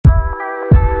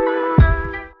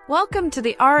Welcome to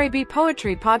the RAB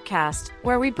Poetry Podcast,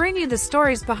 where we bring you the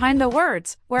stories behind the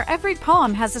words, where every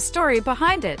poem has a story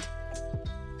behind it.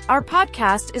 Our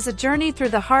podcast is a journey through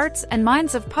the hearts and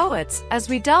minds of poets as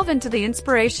we delve into the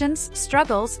inspirations,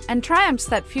 struggles, and triumphs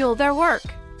that fuel their work.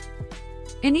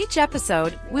 In each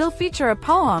episode, we'll feature a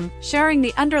poem, sharing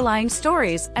the underlying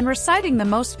stories and reciting the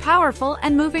most powerful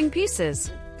and moving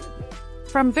pieces.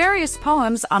 From various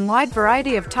poems on wide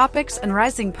variety of topics and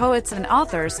rising poets and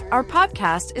authors, our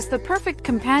podcast is the perfect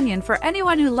companion for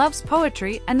anyone who loves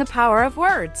poetry and the power of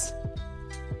words.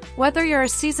 Whether you're a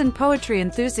seasoned poetry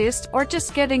enthusiast or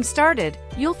just getting started,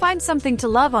 you'll find something to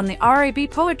love on the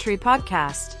RAB Poetry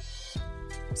Podcast.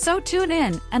 So tune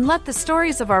in and let the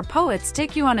stories of our poets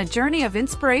take you on a journey of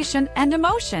inspiration and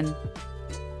emotion.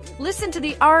 Listen to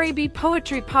the RAB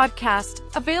Poetry Podcast,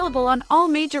 available on all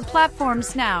major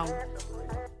platforms now.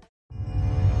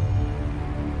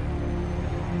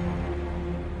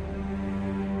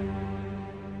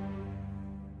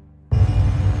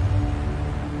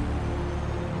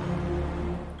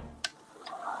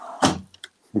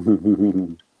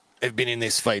 I've been in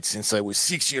this fight since I was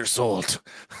 6 years old.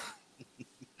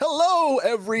 Hello,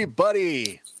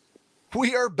 everybody.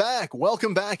 We are back.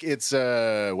 Welcome back. It's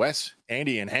Wes,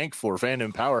 Andy, and Hank for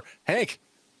Fandom Power. Hank,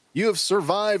 you have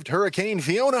survived Hurricane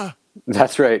Fiona.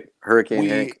 That's right, Hurricane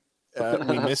Hank.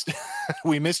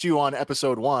 We missed you on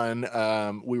episode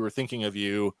 1. We were thinking of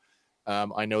you.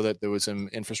 I know that there was some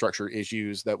infrastructure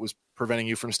issues that was preventing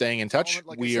you from staying in touch.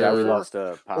 We lost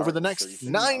power over the next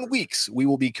 9 weeks. We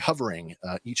will be covering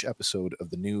each episode of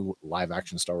the new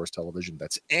live-action Star Wars television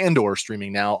that's Andor,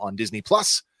 streaming now on Disney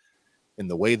Plus. In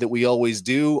the way that we always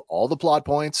do, all the plot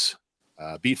points,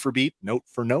 beat for beat, note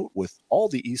for note, with all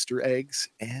the Easter eggs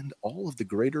and all of the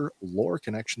greater lore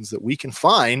connections that we can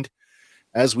find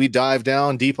as we dive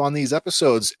down deep on these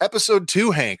episodes. Episode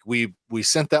 2, Hank, we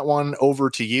sent that one over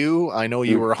to you. I know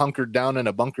you were hunkered down in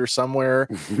a bunker somewhere,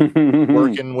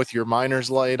 working with your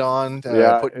miner's light on,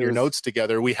 putting your notes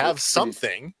together. We have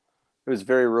something. It was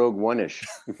very Rogue One-ish.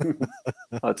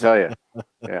 I'll tell you.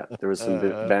 Yeah, there was some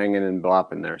banging and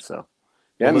bopping there. So,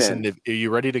 yeah, well, listen, are you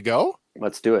ready to go?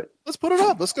 Let's do it. Let's put it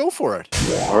up. Let's go for it.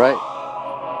 All right.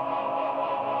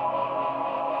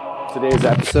 Today's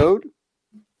episode.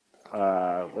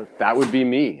 That would be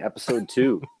me, episode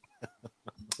 2.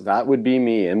 That would be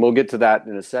me, and we'll get to that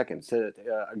in a second. So,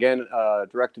 again,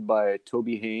 directed by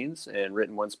Toby Haynes and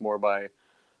written once more by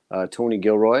Tony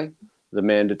Gilroy, the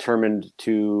man determined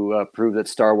to prove that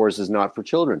Star Wars is not for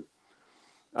children.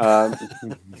 You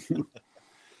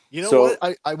know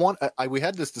what? We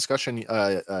had this discussion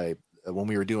when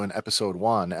we were doing episode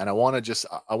 1, and I want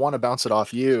to bounce it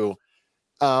off you.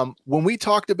 When we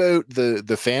talked about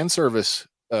the fan service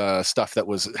stuff that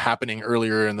was happening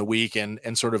earlier in the week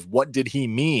and sort of what did he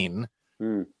mean?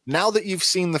 Now that you've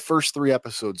seen the first 3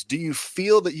 episodes, do you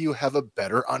feel that you have a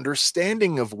better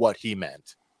understanding of what he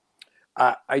meant?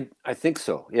 I think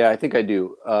so. Yeah, I think I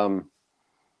do.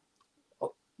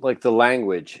 Like the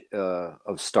language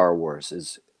of Star Wars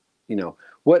is,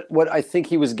 what I think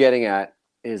he was getting at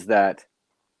is that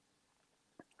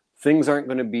things aren't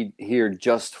going to be here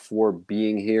just for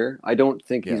being here. I don't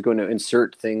think he's going to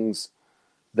insert things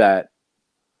that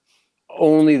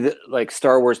only like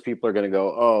Star Wars people are going to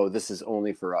go, oh, this is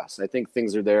only for us. I think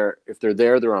things are there. If they're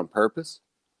there, they're on purpose.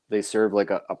 They serve like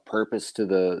a purpose to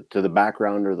the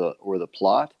background or the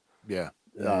plot. Yeah.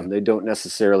 They don't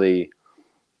necessarily,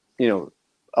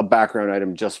 a background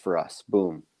item just for us.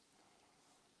 Boom.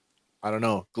 I don't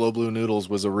know. Glow Blue Noodles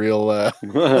was a real,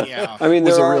 yeah. I mean,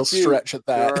 was a real stretch at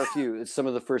that. There are a few. It's some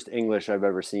of the first English I've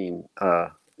ever seen,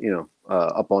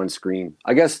 up on screen,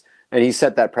 I guess. And he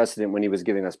set that precedent when he was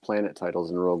giving us planet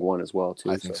titles in Rogue One as well, too.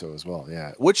 I think so as well,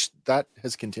 yeah. Which that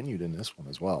has continued in this one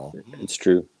as well. It's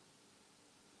true.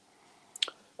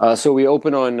 So we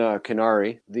open on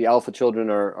Kenari. The Alpha children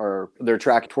they're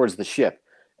tracked towards the ship.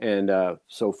 And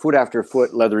so foot after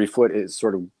foot, Leathery Foot is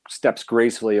sort of steps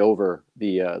gracefully over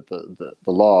the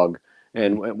log.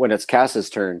 And when it's Cass's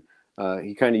turn,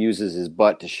 he kind of uses his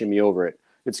butt to shimmy over it.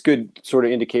 It's good sort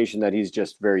of indication that he's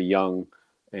just very young.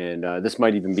 And this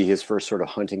might even be his first sort of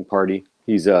hunting party.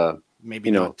 He's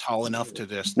maybe not tall enough to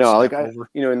just over.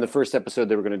 In the first episode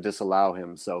they were going to disallow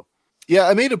him. So yeah,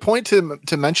 I made a point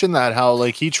to mention that how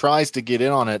like he tries to get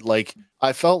in on it. Like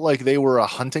I felt like they were a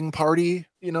hunting party,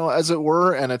 as it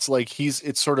were, and it's like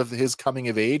it's sort of his coming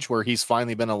of age where he's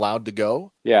finally been allowed to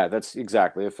go. Yeah, that's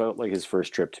exactly. It felt like his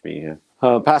first trip to me. Yeah.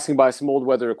 Passing by some old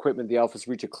weather equipment, the Alphas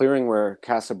reach a clearing where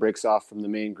Cassa breaks off from the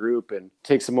main group and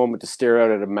takes a moment to stare out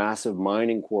at a massive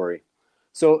mining quarry.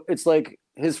 So it's like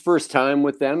his first time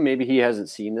with them. Maybe he hasn't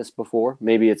seen this before.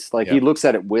 Maybe it's like he looks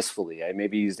at it wistfully.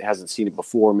 Maybe he hasn't seen it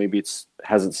before. Maybe it's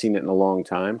hasn't seen it in a long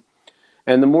time.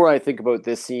 And the more I think about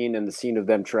this scene and the scene of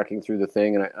them trekking through the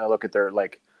thing, and I look at their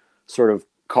like sort of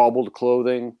cobbled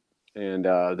clothing, and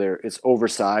it's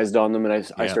oversized on them, and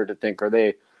I start to think, are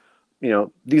they,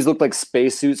 these look like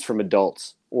spacesuits from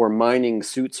adults or mining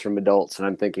suits from adults, and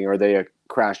I'm thinking, are they a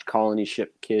crashed colony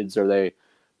ship kids? Are they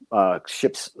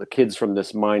kids from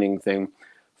this mining thing?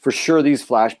 For sure, these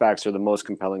flashbacks are the most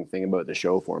compelling thing about the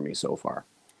show for me so far.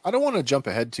 I don't want to jump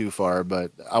ahead too far,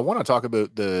 but I want to talk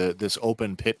about this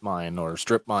open pit mine or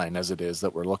strip mine as it is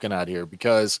that we're looking at here,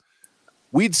 because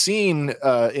we'd seen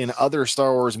in other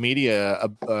Star Wars media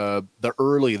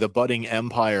the budding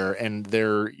Empire and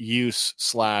their use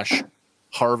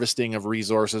 / harvesting of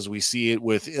resources. We see it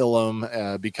with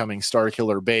Ilum becoming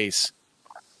Starkiller Base.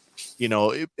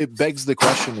 It begs the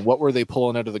question, what were they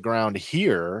pulling out of the ground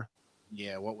here?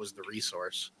 Yeah, what was the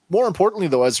resource? More importantly,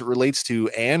 though, as it relates to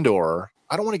Andor,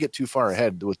 I don't want to get too far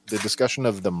ahead with the discussion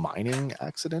of the mining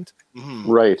accident.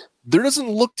 Mm-hmm. Right. There doesn't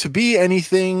look to be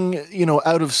anything,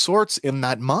 out of sorts in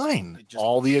that mine.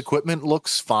 All the equipment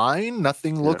looks fine.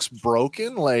 Nothing looks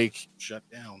broken. Like shut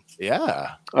down.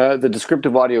 Yeah. The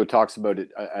descriptive audio talks about it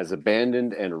as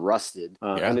abandoned and rusted.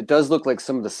 And it does look like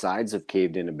some of the sides have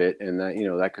caved in a bit. And that,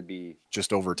 that could be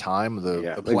just over time,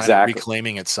 the planet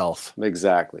reclaiming itself.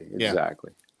 Exactly.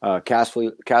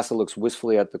 Castle looks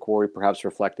wistfully at the quarry, perhaps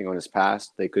reflecting on his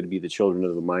past. They could be the children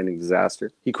of the mining disaster.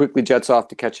 He quickly jets off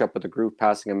to catch up with the group,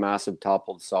 passing a massive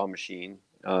toppled saw machine.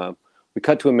 We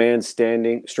cut to a man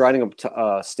striding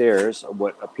up stairs of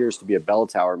what appears to be a bell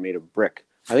tower made of brick.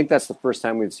 I think that's the first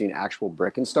time we've seen actual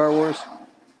brick in Star Wars,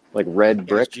 like red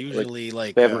brick. It's usually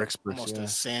like almost a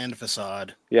sand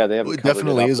facade. Yeah, they haven't. It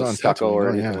definitely is on stucco or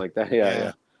anything like that.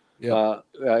 Yeah.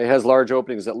 It has large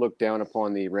openings that look down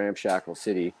upon the ramshackle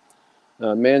city.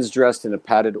 Man's dressed in a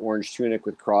padded orange tunic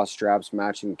with cross straps,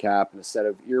 matching cap, and a set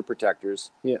of ear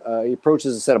protectors. He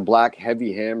approaches a set of black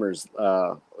heavy hammers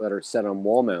that are set on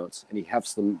wall mounts, and he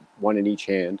hefts them, one in each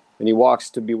hand. And he walks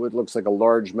to be what looks like a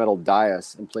large metal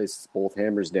dais and places both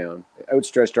hammers down.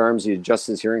 Outstretched arms, he adjusts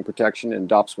his hearing protection and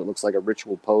adopts what looks like a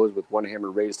ritual pose with one hammer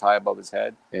raised high above his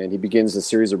head. And he begins a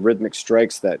series of rhythmic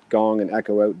strikes that gong and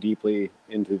echo out deeply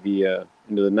into the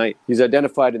night. He's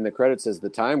identified in the credits as the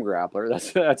Time Grappler.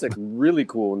 That's a really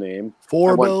cool name.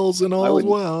 Four bells and all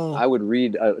well. I would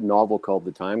read a novel called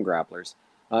The Time Grapplers.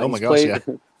 Oh my gosh,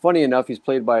 Funny enough, he's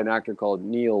played by an actor called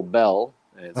Neil Bell.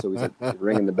 And so he's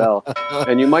ringing the bell.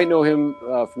 And you might know him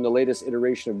from the latest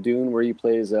iteration of Dune, where he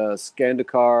plays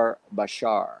Skandakar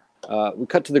Bashar. We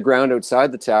cut to the ground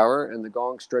outside the tower, and the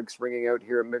gong strikes ringing out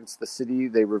here amidst the city.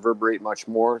 They reverberate much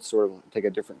more, sort of take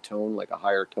a different tone, like a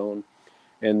higher tone.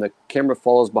 And the camera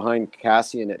follows behind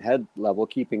Cassian at head level,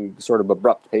 keeping sort of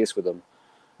abrupt pace with him.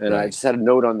 And I just had a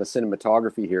note on the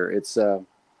cinematography here.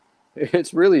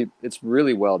 It's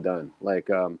really well done. Like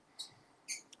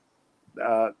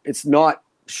it's not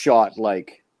shot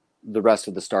like the rest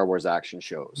of the Star Wars action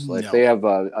shows. Like they have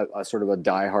a sort of a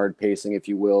die-hard pacing, if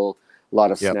you will. A lot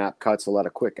of snap cuts, a lot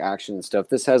of quick action and stuff.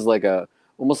 This has like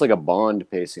almost like a Bond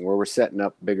pacing where we're setting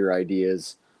up bigger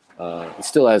ideas. It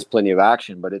still has plenty of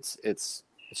action, but it's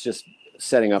just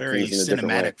setting up very things in a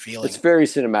different way. Feeling. It's very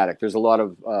cinematic. There's a lot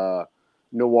of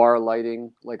noir lighting,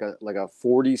 like a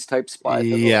 40s type spy.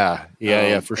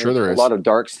 Yeah, for sure there is a lot of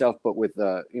dark stuff, but with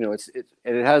it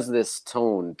has this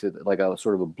tone to like a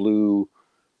sort of a blue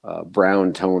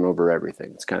brown tone over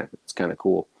everything. It's kind of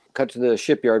cool. Cut to the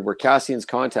shipyard where Cassian's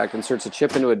contact inserts a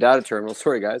chip into a data terminal.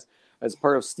 Sorry guys. As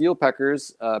part of Steel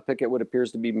Peckers, pick at what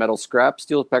appears to be metal scrap.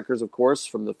 Steel Peckers, of course,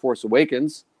 from The Force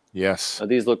Awakens. Yes.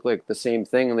 These look like the same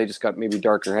thing, and they just got maybe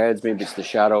darker heads. Maybe it's the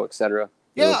shadow, etc.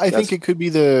 Yeah, I think it could be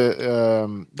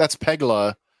that's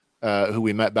Pegla, who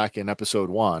we met back in episode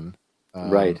 1.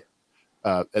 Right.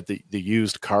 At the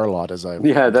used car lot, as I'm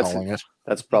calling it.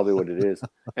 That's probably what it is.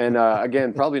 And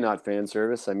again, probably not fan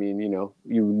service. I mean, you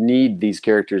need these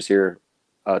characters here.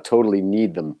 Totally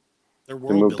need them to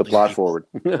move the plot forward.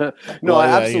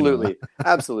 Absolutely.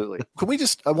 Absolutely. Can we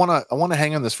just, I want to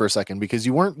hang on this for a second, because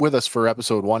you weren't with us for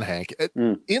episode 1, Hank.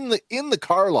 In the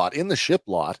car lot, in the ship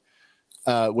lot,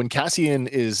 when Cassian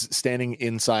is standing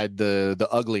inside the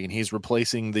ugly and he's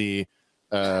replacing the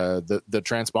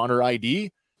transponder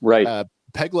ID, right?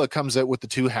 Pegla comes out with the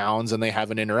 2 hounds and they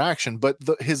have an interaction. But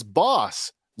his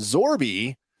boss,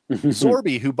 Zorby,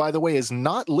 who, by the way, is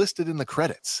not listed in the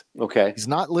credits. Okay, he's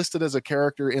not listed as a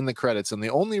character in the credits, and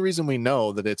the only reason we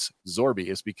know that it's Zorby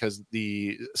is because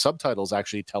the subtitles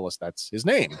actually tell us that's his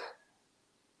name.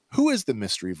 Who is the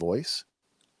mystery voice?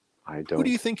 Who do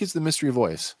you think is the mystery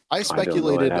voice? I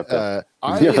speculated. I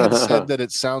had said that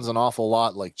it sounds an awful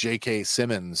lot like J.K.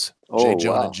 Simmons, J.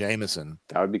 Jonah Jameson.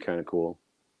 That would be kind of cool.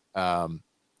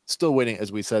 Still waiting,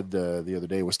 as we said the other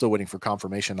day, we're still waiting for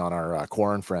confirmation on our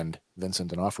Quarren friend,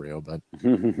 Vincent D'Onofrio, but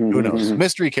who knows?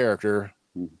 Mystery character.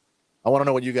 I want to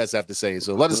know what you guys have to say,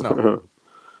 so let us know.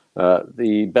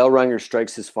 The bell ringer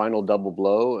strikes his final double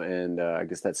blow, and I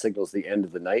guess that signals the end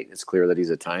of the night. It's clear that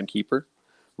he's a timekeeper.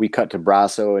 We cut to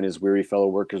Brasso and his weary fellow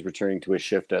workers returning to a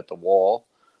shift at the wall,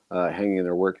 hanging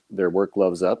their work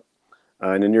gloves up.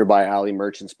 In a nearby alley,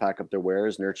 merchants pack up their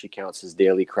wares. Nurchi counts his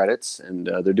daily credits, and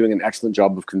they're doing an excellent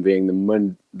job of conveying the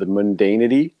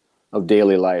mundanity of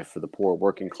daily life for the poor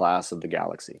working class of the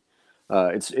galaxy.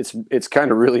 It's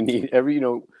kind of really neat.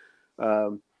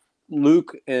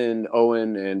 Luke and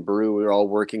Owen and Beru are all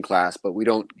working class, but we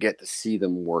don't get to see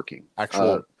them working.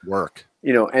 Actual work.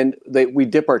 And we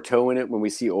dip our toe in it when we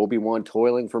see Obi-Wan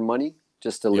toiling for money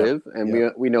just to live.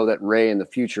 And we know that Rey in the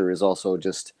future is also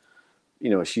just,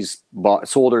 she's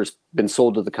been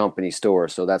sold to the company store.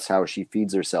 So that's how she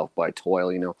feeds herself, by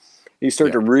toil. You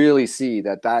start to really see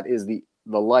that is the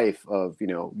life of,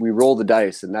 we roll the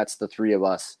dice, and that's the three of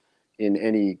us in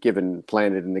any given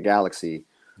planet in the galaxy.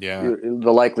 Yeah,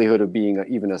 the likelihood of being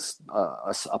even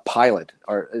a pilot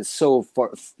is so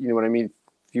far, what I mean,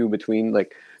 few between.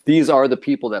 Like, these are the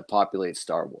people that populate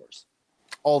Star Wars.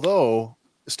 Although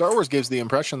Star Wars gives the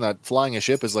impression that flying a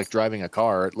ship is like driving a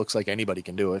car. It looks like anybody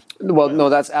can do it. Well, no,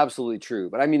 that's absolutely true.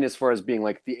 But I mean, as far as being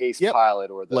like the ace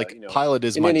pilot or the pilot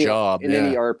is my job in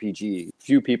any RPG,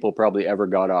 few people probably ever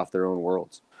got off their own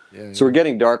worlds. Yeah, so we're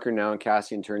getting darker now, and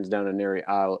Cassian turns down a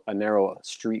narrow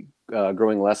street,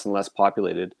 growing less and less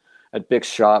populated. At Bix's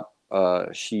shop,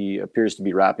 she appears to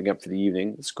be wrapping up for the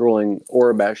evening. Scrolling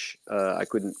Aurebesh, I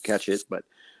couldn't catch it, but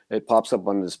it pops up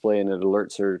on the display and it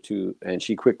alerts her and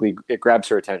it grabs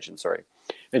her attention,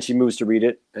 and she moves to read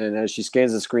it. And as she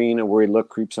scans the screen, a worried look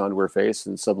creeps onto her face,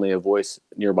 and suddenly a voice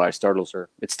nearby startles her.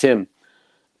 It's Tim.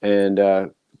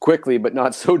 And quickly, but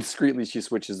not so discreetly, she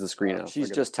switches the screen out.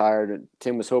 She's just tired, and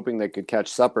Tim was hoping they could catch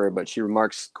supper, but she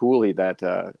remarks coolly that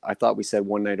I thought we said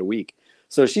one night a week.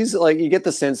 So she's like, you get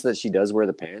the sense that she does wear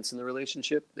the pants in the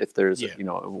relationship, if there's,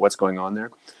 what's going on there.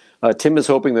 Tim is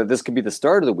hoping that this could be the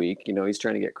start of the week. He's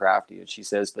trying to get crafty, and she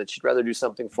says that she'd rather do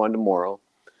something fun tomorrow.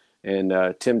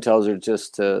 And Tim tells her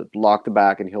just to lock the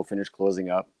back and he'll finish closing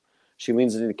up. She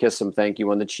leans in to kiss him, thank you,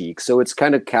 on the cheek. So it's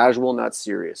kind of casual, not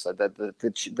serious.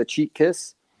 The cheek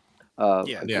kiss,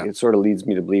 it sort of leads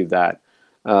me to believe that.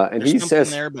 And There's he says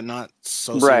there, but not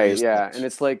so right, serious. yeah. And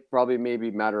it's like probably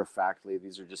maybe matter of factly,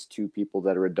 these are just two people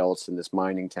that are adults in this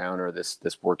mining town or this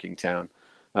working town.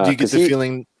 Do you get the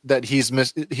feeling that he's not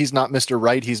Mr.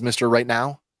 Right, he's Mr. Right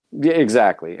now? Yeah,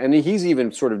 exactly. And he's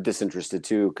even sort of disinterested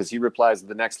too, because he replies,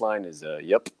 the next line is,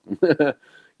 yep.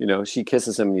 She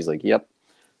kisses him and he's like, yep.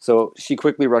 So she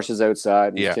quickly rushes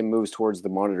outside, and Tim moves towards the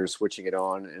monitor, switching it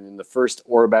on. And in the first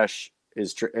Aurebesh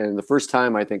and the first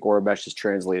time I think Aurebesh is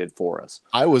translated for us.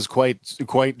 I was quite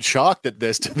shocked at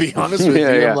this, to be honest with you.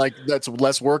 I'm like, that's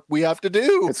less work we have to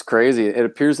do. It's crazy. It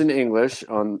appears in English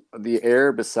on the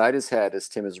air beside his head as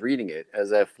Tim is reading it,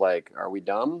 as if like, are we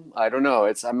dumb? I don't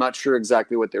know. I'm not sure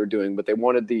exactly what they were doing, but they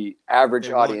wanted the average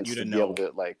audience to be able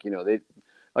to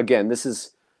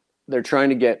they're trying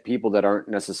to get people that aren't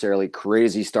necessarily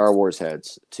crazy Star Wars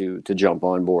heads to jump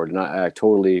on board. And I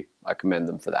commend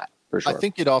them for that. For sure. I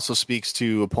think it also speaks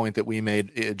to a point that we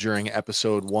made during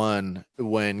episode 1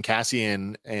 when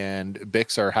Cassian and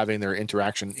Bix are having their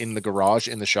interaction in the garage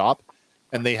in the shop,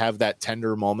 and they have that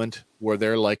tender moment where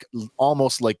they're like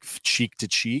almost like cheek to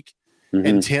cheek. Mm-hmm.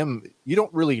 And Tim, you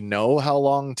don't really know how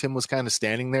long Tim was kind of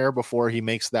standing there before he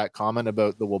makes that comment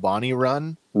about the Wabani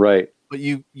run. Right. But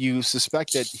you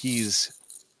suspect that he's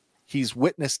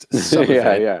witnessed some of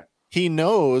it. Yeah. He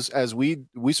knows, as we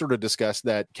sort of discussed,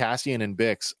 that Cassian and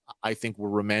Bix, I think, were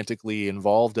romantically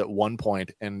involved at one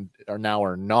point and are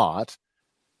not.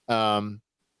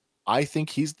 I think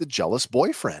he's the jealous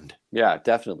boyfriend. Yeah,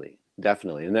 definitely.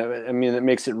 And that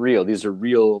makes it real. These are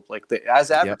real, like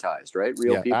as advertised, right?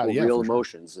 Real people, real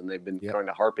emotions, and they've been kind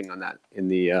of harping on that in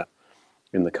the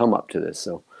come up to this.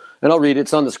 So. And I'll read it.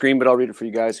 It's on the screen, but I'll read it for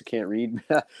you guys who can't read.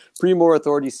 Pre-More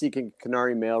authorities seeking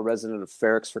Kenari Male, resident of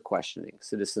Ferrix, for questioning.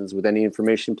 Citizens with any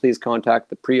information, please contact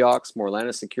the Preox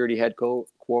Morlana Security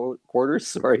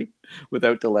Headquarters,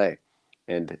 without delay.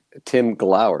 And Tim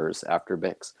glowers after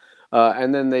Bix.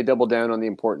 And then they double down on the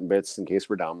important bits in case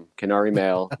we're dumb. Kenari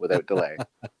Male, without delay.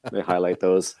 They highlight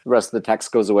those. The rest of the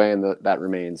text goes away, and that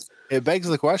remains. It begs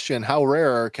the question, how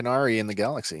rare are Kenari in the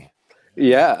galaxy?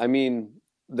 Yeah, I mean...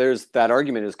 there's that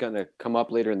argument is going to come up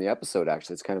later in the episode.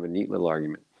 Actually, it's kind of a neat little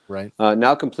argument. Right.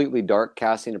 Now completely dark,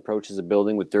 Cassian approaches a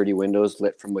building with dirty windows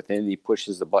lit from within. He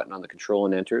pushes the button on the control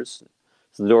and enters.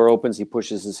 So the door opens. He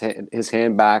pushes his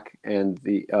hand back, and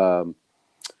the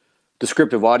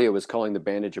descriptive audio was calling the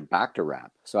bandage a Bacta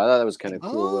wrap. So I thought that was kind of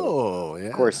cool. Yeah.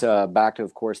 Of course, Bacta,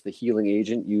 of course, the healing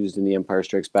agent used in The Empire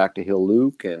Strikes Back to heal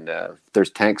Luke, and there's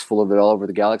tanks full of it all over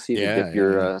the galaxy to dip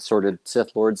your assorted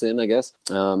Sith Lords in, I guess.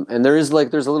 And there's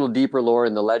a little deeper lore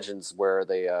in the legends where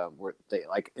they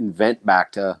like invent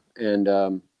Bacta,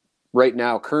 and right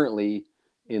now, currently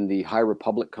in the High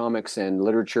Republic comics and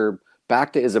literature,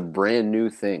 Bacta is a brand new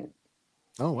thing.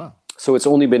 Oh wow. So it's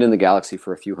only been in the galaxy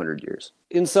for a few hundred years.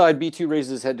 Inside, B2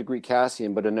 raises his head to greet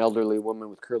Cassian, but an elderly woman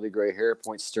with curly gray hair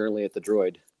points sternly at the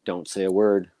droid. Don't say a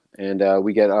word. And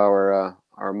we get our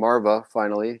Marva,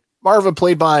 finally. Marva,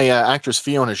 played by actress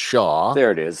Fiona Shaw.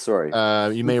 There it is, sorry.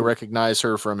 You may recognize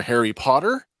her from Harry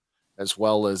Potter, as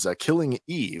well as Killing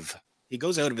Eve. He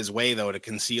goes out of his way, though, to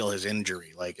conceal his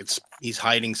injury. Like he's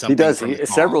hiding something. He does. From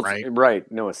his several mom, right?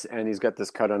 Right. No, and he's got this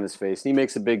cut on his face. He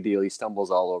makes a big deal. He stumbles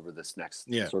all over this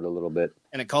next sort of little bit.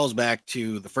 And it calls back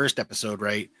to the first episode,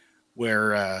 right,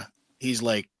 where he's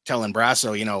like telling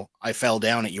Brasso, I fell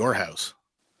down at your house.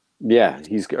 Yeah,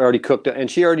 he's already cooked,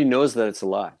 and she already knows that it's a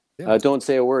lie. Yeah. Don't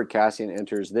say a word. Cassian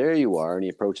enters. There you are, and he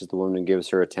approaches the woman and gives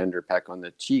her a tender peck on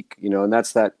the cheek. And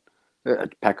that's that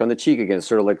peck on the cheek again,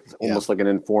 sort of like almost like an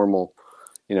informal.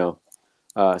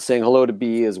 Saying hello to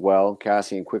B as well.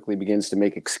 Cassian quickly begins to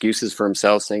make excuses for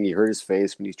himself, saying he hurt his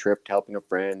face when he tripped helping a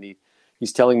friend.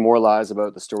 He's telling more lies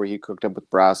about the story he cooked up with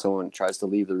Brasso and tries to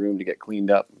leave the room to get cleaned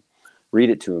up. Read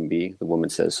it to him, B, the woman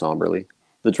says somberly.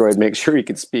 The droid makes sure he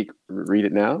can speak. Read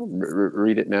it now?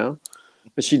 Read it now?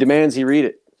 But she demands he read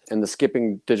it, and the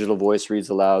skipping digital voice reads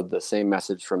aloud the same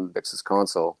message from Bix's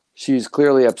console. She's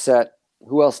clearly upset.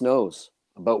 Who else knows?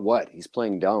 About what? He's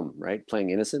playing dumb, right? Playing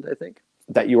innocent, I think.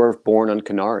 That you are born on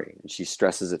Kenari, and she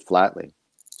stresses it flatly.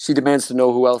 She demands to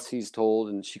know who else he's told,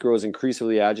 and she grows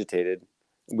increasingly agitated.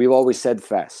 We've always said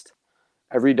Fest.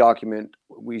 Every document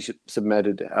we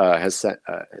submitted has said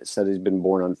he's been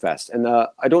born on Fest. And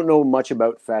I don't know much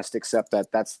about Fest except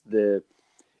that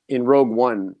in Rogue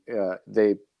One,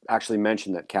 they actually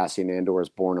mentioned that Cassian Andor is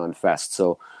born on Fest.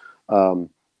 So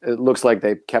it looks like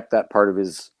they kept that part of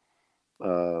his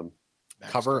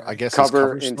cover, I guess.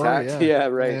 Cover intact. Story, yeah,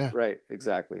 right,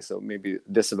 exactly. So maybe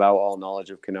disavow all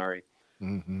knowledge of Kenari.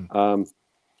 Mm-hmm.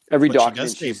 Every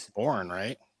document she does say born,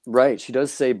 right? Right, she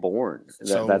does say born.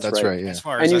 That's right. Yeah. As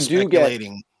far as you do get,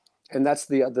 and that's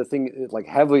the other thing. Like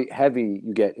heavy,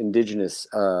 you get indigenous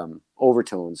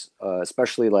overtones,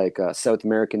 especially like South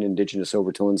American indigenous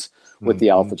overtones with the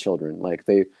Alpha children. Like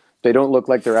they don't look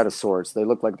like they're out of sorts. They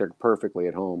look like they're perfectly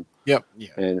at home. Yep. Yeah.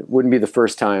 And it wouldn't be the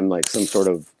first time like some sort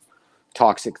of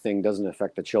toxic thing doesn't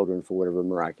affect the children for whatever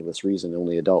miraculous reason,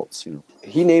 only adults.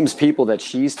 He names people that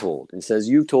she's told and says,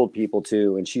 you've told people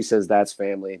too, and she says that's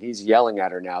family, and he's yelling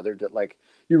at her now. They're like,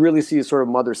 you really see a sort of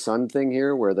mother-son thing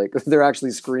here where they're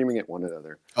actually screaming at one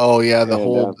another. Oh yeah, the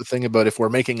whole thing about if we're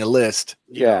making a list.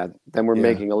 Yeah, then we're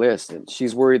making a list, and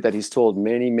she's worried that he's told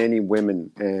many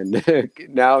women, and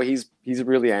now he's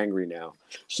really angry now.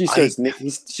 She says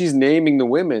she's naming the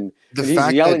women, and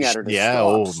he's yelling at her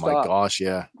to stop. My gosh,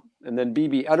 yeah. And then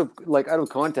BB out of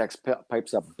context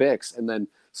pipes up Bix, and then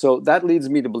so that leads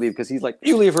me to believe, because he's like,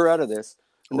 you leave her out of this,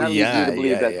 and that leads me to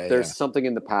believe that there's something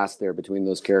in the past there between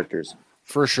those characters.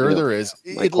 For sure, there is.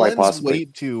 It lends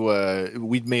weight to.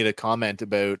 We'd made a comment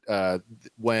about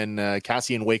when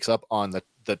Cassian wakes up on the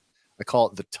I call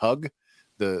it the tug,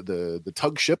 the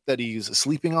tug ship that he's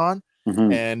sleeping on.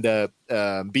 Mm-hmm.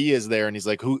 And B is there, and he's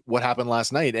like, what happened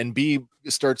last night? And B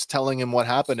starts telling him what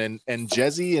happened, and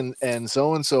Jezzy and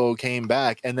so came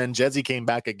back, and then Jezzy came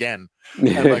back again.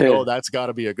 And I'm like, oh, that's got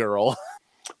to be a girl.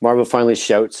 Marvel finally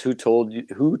shouts, who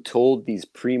told these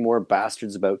pre-Moore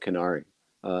bastards about Kenari?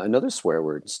 Another swear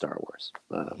word in Star Wars.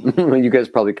 You guys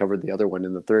probably covered the other one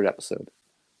in the third episode,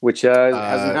 which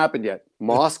hasn't happened yet.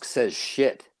 Mosk says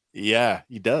shit. Yeah,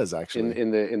 he does actually in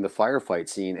the firefight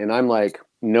scene, and I'm like,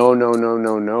 no,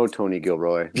 Tony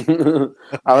Gilroy.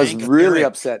 I was really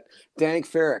upset. Dank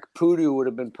Farrik, Poodoo would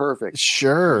have been perfect.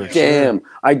 Sure. Damn, sure.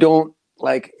 I don't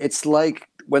like. It's like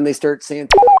when they start saying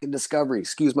Discovery.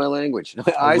 Excuse my language.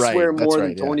 I swear more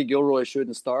than Tony Gilroy should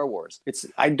in Star Wars.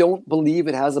 I don't believe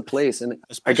it has a place, and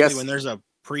especially I guess when there's a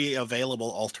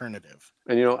pre-available alternative.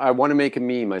 And I want to make a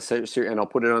meme. And I'll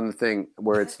put it on the thing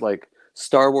where it's like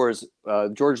Star Wars.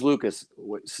 George Lucas,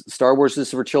 Star Wars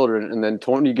is for children, and then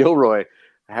Tony Gilroy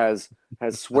has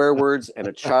swear words and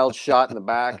a child shot in the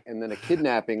back and then a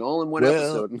kidnapping all in one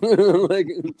episode. Like,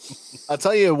 I'll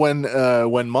tell you,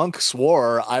 when Monk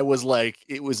swore, I was like,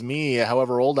 it was me,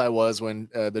 however old I was when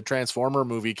the Transformer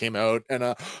movie came out,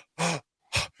 and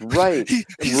right, he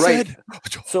right. said,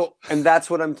 So, and that's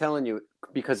what I'm telling you,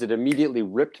 because it immediately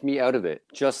ripped me out of it,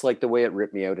 just like the way it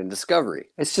ripped me out in Discovery.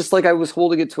 It's just like I was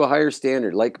holding it to a higher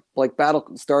standard, like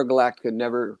Battlestar Galactica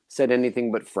never said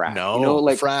anything but frack. no, you know,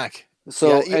 like frack.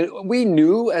 So, Yeah, and we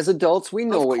knew as adults, we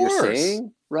know Of what you're course.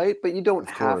 saying, right? But you don't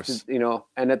Of have course. to, you know.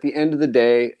 And at the end of the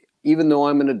day, even though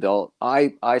I'm an adult,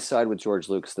 I side with George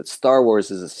Lucas that Star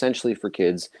Wars is essentially for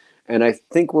kids. And I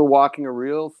think we're walking a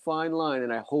real fine line,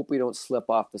 and I hope we don't slip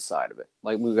off the side of it.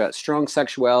 Like, we've got strong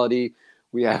sexuality,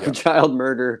 we have Yep. child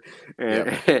murder,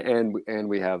 and and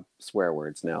we have swear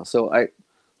words now. So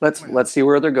let's see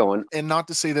where they're going. And not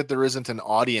to say that there isn't an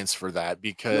audience for that,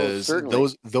 because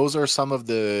certainly. those are some of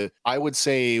the, I would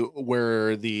say,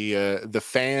 where the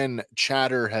fan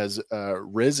chatter has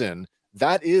risen.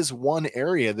 That is one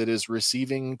area that is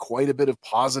receiving quite a bit of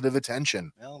positive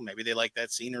attention. Well, maybe they like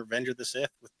that scene in Revenge of the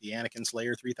Sith with the Anakin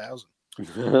Slayer 3000.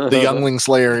 The Youngling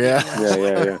Slayer,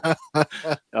 yeah.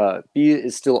 B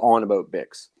is still on about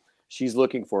Bix. She's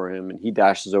looking for him, and he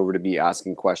dashes over to B,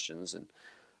 asking questions, and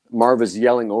Marv is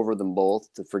yelling over them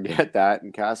both to forget that,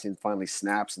 and Cassian finally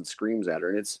snaps and screams at her,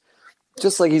 and it's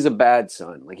just like he's a bad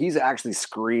son. Like, he's actually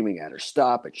screaming at her,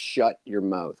 "Stop it, shut your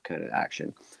mouth," kind of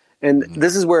action. And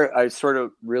this is where I sort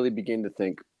of really begin to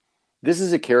think, this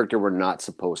is a character we're not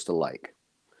supposed to like.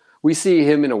 We see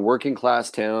him in a working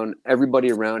class town.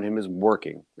 Everybody around him is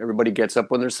working. Everybody gets up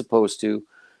when they're supposed to.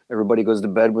 Everybody goes to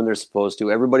bed when they're supposed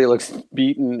to. Everybody looks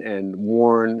beaten and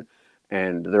worn,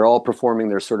 and they're all performing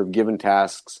their sort of given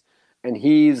tasks. And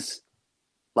he's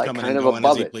like Coming kind and of going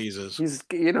above as he it. pleases. He's,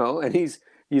 you know, and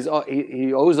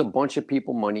he owes a bunch of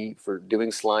people money for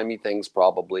doing slimy things,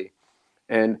 probably.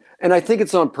 And I think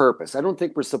it's on purpose. I don't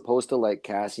think we're supposed to like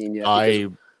Cassian yet.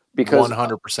 Because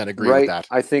 100% agree right, with that.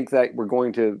 I think that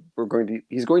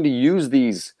he's going to use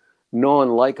these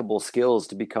non-likable skills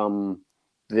to become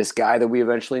this guy that we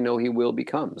eventually know he will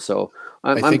become. So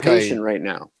I'm patient right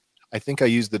now. I think I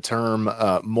used the term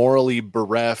morally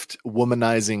bereft,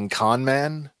 womanizing con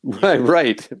man.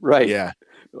 Right. Yeah.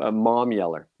 A mom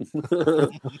yeller.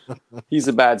 He's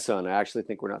a bad son. I actually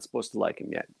think we're not supposed to like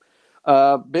him yet.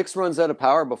 Bix runs out of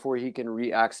power before he can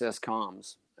re-access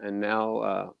comms. And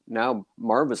now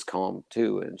Marv is calm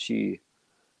too, and she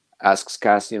asks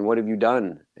Cassian, "What have you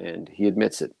done?" And he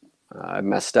admits it. I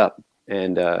messed up,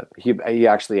 and he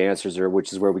actually answers her,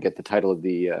 which is where we get the title of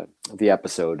the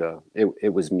episode.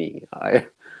 It was me.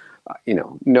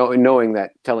 Knowing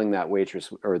that, telling that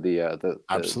waitress or the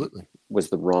Absolutely was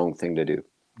the wrong thing to do.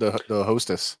 The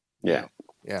hostess. Yeah.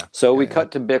 Yeah. So we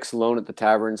cut to Bix alone at the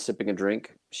tavern, sipping a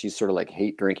drink. She's sort of like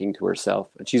hate drinking to herself,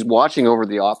 and she's watching over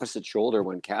the opposite shoulder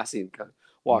when Cassian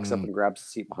walks up and grabs the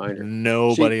seat behind her.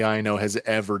 Nobody I know has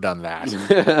ever done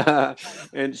that.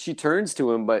 And she turns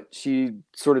to him, but she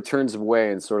sort of turns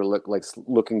away and sort of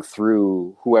looking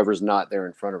through whoever's not there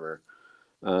in front of her.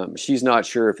 She's not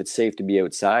sure if it's safe to be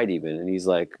outside even, and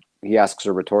he asks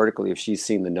her rhetorically if she's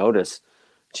seen the notice.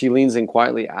 She leans in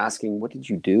quietly, asking, "What did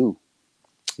you do?"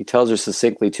 He tells her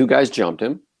succinctly, 2 guys jumped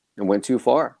him and went too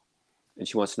far. And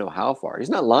she wants to know how far. He's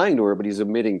not lying to her, but he's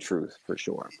omitting truth for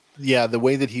sure. Yeah, the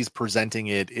way that he's presenting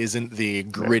it isn't the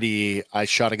gritty, I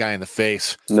shot a guy in the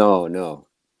face. No.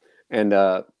 And,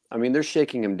 they're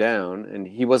shaking him down, and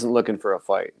he wasn't looking for a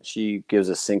fight. She gives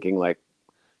a sinking, like,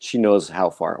 she knows how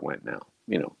far it went now,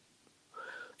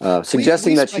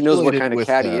 suggesting that she knows what kind of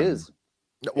cat he is.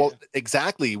 Well,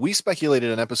 exactly. We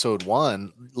speculated in episode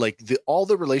 1, like all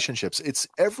the relationships. It's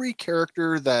every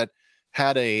character that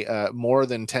had a more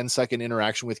than 10-second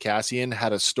interaction with Cassian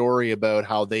had a story about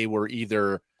how they were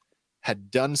either had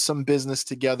done some business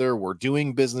together, were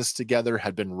doing business together,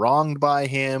 had been wronged by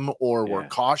him, or were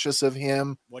cautious of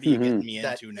him. What are you getting me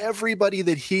into now? Everybody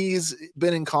that he's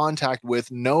been in contact with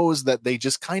knows that they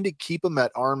just kind of keep him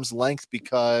at arm's length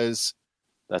because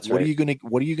that's what right.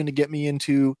 What are you gonna get me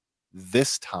into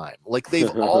this time? Like they've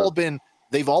all been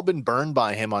burned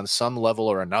by him on some level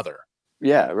or another.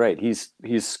 Yeah, right. He's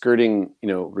skirting,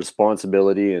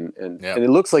 responsibility and it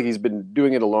looks like he's been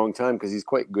doing it a long time because he's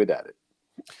quite good at it.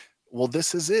 Well,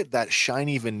 this is it, that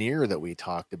shiny veneer that we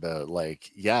talked about. Like,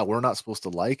 yeah, we're not supposed to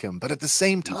like him, but at the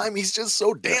same time, he's just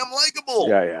so damn likable.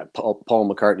 Yeah. Paul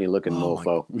McCartney looking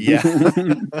mofo. Yeah.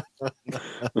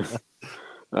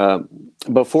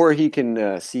 Before he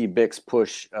can see Bix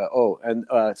push,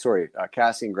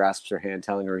 Cassian grasps her hand,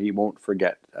 telling her he won't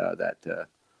forget that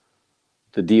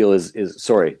the deal is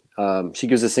sorry. She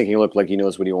gives a sinking look like he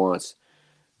knows what he wants.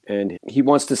 and he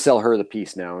wants to sell her the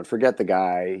piece now and forget the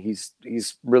guy. He's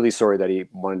really sorry that he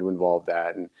wanted to involve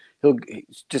that, and he'll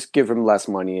just give him less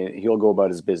money and he'll go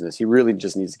about his business. He really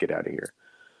just needs to get out of here.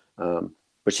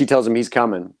 But she tells him he's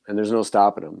coming and there's no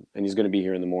stopping him, and he's going to be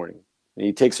here in the morning. And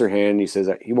he takes her hand and he says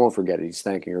that he won't forget it. He's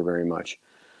thanking her very much.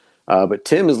 But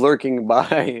Tim is lurking by,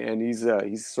 and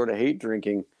he's sort of hate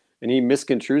drinking, and he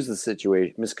misconstrues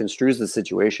the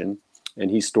situation,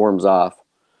 and he storms off.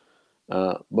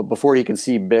 But before he can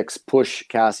see Bix push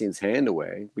Cassian's hand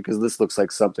away, because this looks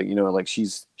like something, like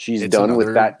she's done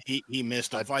with that. He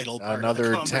missed a vital part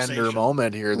another of the tender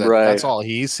moment here. Right. That's all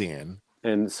he's seeing.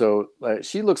 And so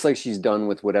she looks like she's done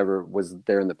with whatever was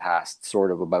there in the past,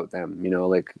 sort of about them.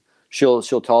 Like she'll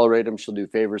tolerate him, she'll do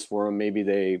favors for him.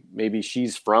 Maybe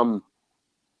she's from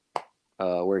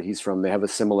where he's from. They have a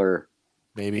similar,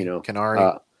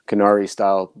 Canary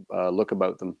style look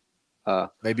about them.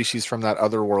 Maybe she's from that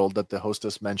other world that the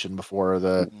hostess mentioned before,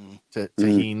 the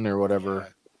Tahine or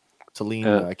whatever. Taline,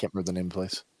 I can't remember the name of the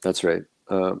place. That's right.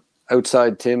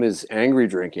 Outside, Tim is angry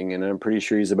drinking, and I'm pretty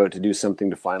sure he's about to do something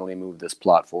to finally move this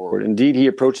plot forward. Indeed, he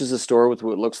approaches the store with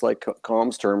what looks like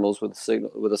comms terminals with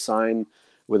a sign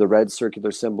with a red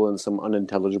circular symbol and some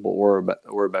unintelligible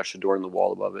Aurebesh adorning the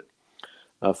wall above it.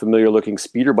 A familiar-looking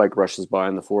speeder bike rushes by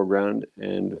in the foreground,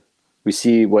 and we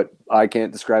see what I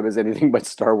can't describe as anything but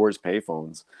Star Wars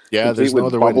payphones. Yeah, there's no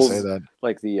other way to say that.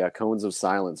 Like the cones of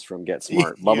silence from Get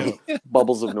Smart.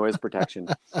 Bubbles of noise protection.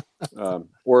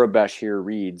 Aurebesh here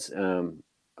reads.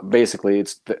 Basically,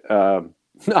 it's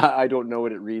I don't know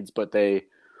what it reads, but they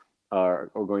are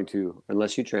going to,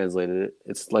 unless you translated it,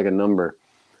 it's like a number.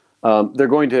 They're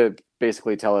going to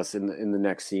basically tell us in the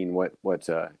next scene what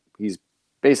he's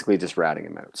basically just ratting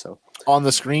him out. So on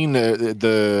the screen,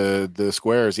 the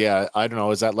squares, I don't know,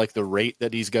 is that like the rate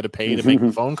that he's got to pay to make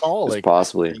the phone call? Like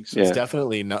possibly, it's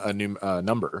definitely a new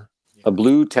number. A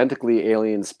blue tentacly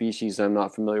alien species I'm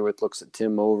not familiar with looks at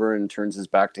Tim over and turns his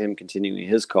back to him, continuing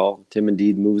his call. Tim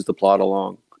indeed moves the plot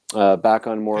along. Back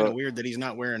on more. Kind of weird that he's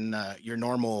not wearing your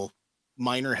normal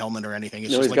miner helmet or anything.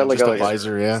 It's just he's got like a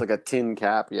visor. Yeah, it's like a tin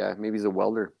cap. Yeah, maybe he's a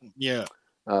welder. Yeah.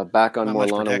 Back on Not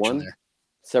Morlana 1. there.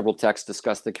 Several texts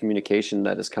discuss the communication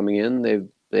that is coming in.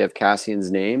 They have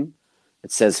Cassian's name.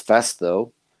 It says Fest,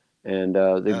 though. And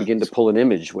they begin to pull an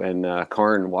image when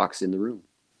Karn walks in the room.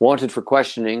 Wanted for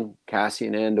questioning,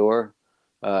 Cassian Andor,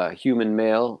 human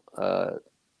male,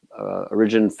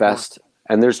 Origin Fest.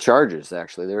 And there's charges,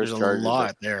 actually. There's charges. A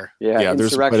lot there. Yeah,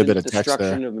 there's quite a bit of text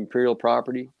destruction of Imperial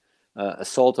property,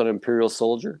 assault on Imperial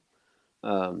soldier.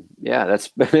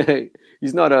 That's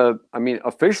he's not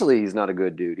officially he's not a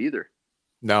good dude either.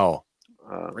 No,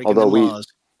 although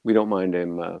we don't mind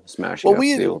him smashing.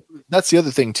 Well, that's the other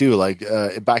thing too. Like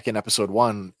back in episode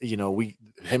 1,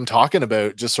 him talking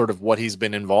about just sort of what he's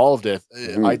been involved with.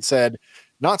 I'd said,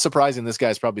 not surprising. This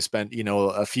guy's probably spent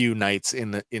a few nights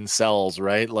in cells,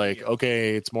 right? Like,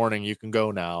 okay, it's morning, you can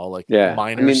go now. Like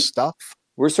minor stuff.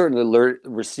 We're starting to learn.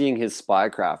 We're seeing his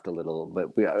spycraft a little, but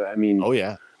oh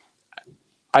yeah.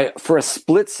 For a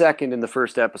split second in the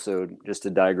first episode, just to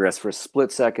digress, for a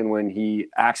split second when he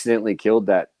accidentally killed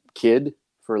that kid,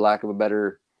 for lack of a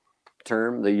better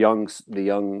term, the young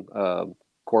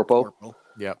corpo.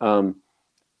 Yeah.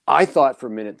 I thought for a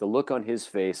minute, the look on his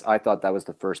face, I thought that was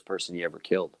the first person he ever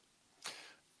killed.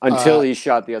 Until he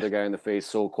shot the other guy in the face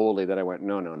so coldly that I went,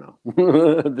 no.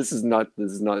 This is not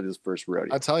his first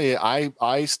rodeo. I tell you,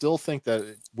 I still think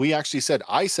that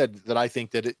I said that I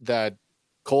think that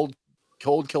cold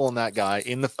killing that guy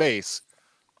in the face,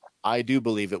 I do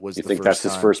believe it was you the think first that's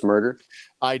time. His first murder?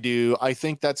 I do. I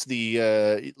think that's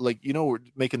the we're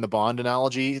making the Bond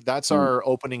analogy. That's our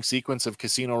opening sequence of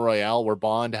Casino Royale, where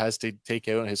Bond has to take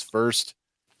out his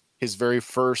very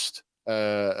first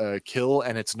kill,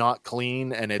 and it's not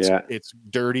clean, and it's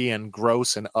dirty and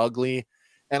gross and ugly.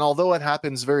 And although it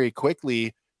happens very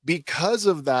quickly, because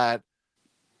of that,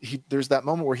 there's that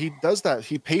moment where he does that.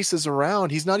 He paces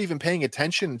around. He's not even paying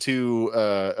attention to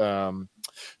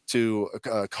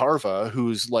Carva,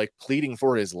 who's like pleading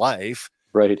for his life.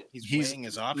 Right. He's weighing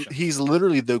his options. He's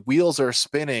literally, the wheels are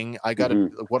spinning. I got to.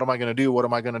 What am I going to do? What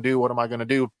am I going to do? What am I going to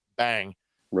do? Bang.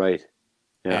 Right.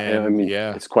 Yeah. And,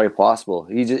 it's quite possible.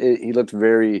 He looked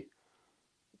very,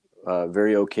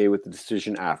 very okay with the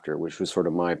decision after, which was sort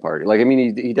of my part. Like,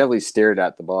 he definitely stared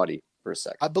at the body for a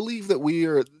second. I believe that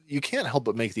you can't help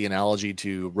but make the analogy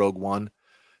to Rogue One,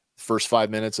 first 5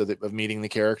 minutes of meeting the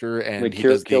character, and he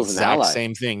does the exact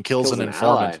same thing, kills an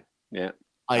informant. Yeah.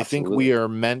 I think we are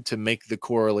meant to make the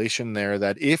correlation there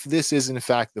that if this is in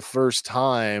fact the first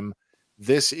time,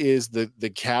 this is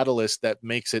the catalyst that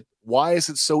makes it why is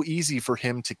it so easy for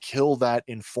him to kill that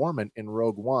informant in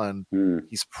Rogue One?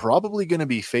 He's probably going to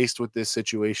be faced with this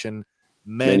situation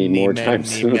many more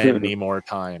times.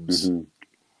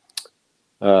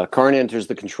 Karn enters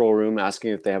the control room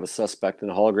asking if they have a suspect, and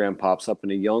a hologram pops up,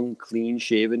 and a young,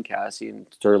 clean-shaven Cassian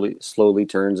slowly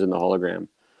turns in the hologram,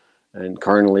 and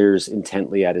Karn leers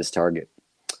intently at his target.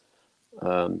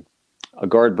 A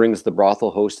guard brings the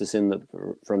brothel hostess in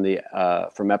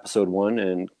from episode 1,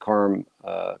 and Karn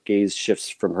gaze shifts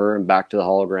from her and back to the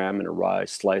hologram, and a wry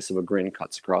slice of a grin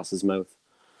cuts across his mouth.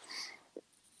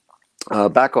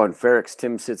 Back on Ferrix,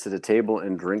 Tim sits at a table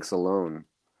and drinks alone.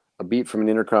 A beep from an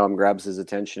intercom grabs his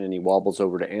attention, and he wobbles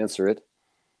over to answer it.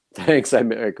 Thanks,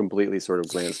 I completely sort of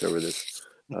glanced over this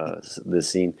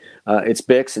scene. It's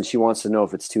Bix, and she wants to know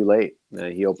if it's too late.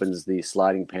 He opens the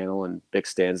sliding panel, and Bix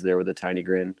stands there with a tiny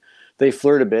grin. They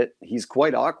flirt a bit. He's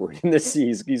quite awkward in this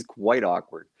scene. He's quite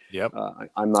awkward. Yep.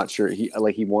 I'm not sure. He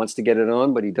wants to get it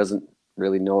on, but he doesn't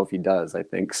really know if he does, I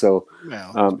think. So well,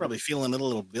 he's probably feeling a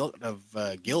little bit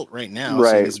of guilt right now.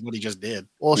 Right. This is what he just did.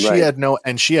 Well, she had no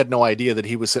idea that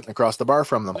he was sitting across the bar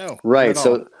from them. No, right.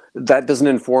 So that doesn't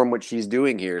inform what she's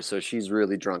doing here. So she's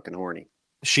really drunk and horny.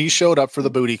 She showed up for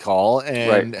the booty call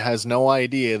and has no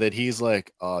idea that he's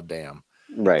like, oh, damn.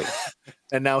 Right.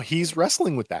 And now he's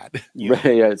wrestling with that. Right,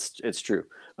 yeah, it's true.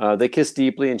 They kiss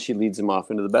deeply, and she leads him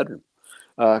off into the bedroom.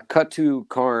 Cut to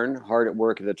Karn, hard at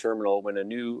work at the terminal, when a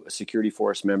new security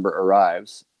force member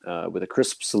arrives. With a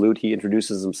crisp salute, he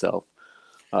introduces himself.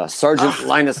 Sergeant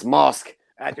Linus Mosk,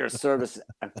 at your service.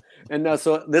 And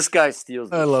so this guy steals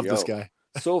the show. I love this guy.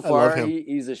 So far,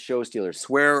 he's a show stealer.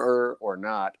 Swearer or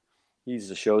not,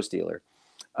 he's a show stealer.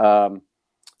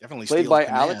 Definitely played by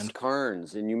Alex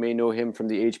Carnes, and you may know him from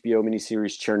the HBO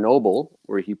miniseries Chernobyl,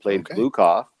 where he played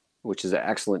Glukov, which is an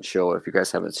excellent show if you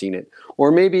guys haven't seen it.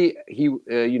 Or maybe you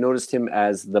noticed him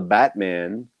as the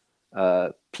Batman,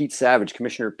 Pete Savage,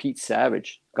 Commissioner Pete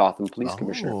Savage, Gotham Police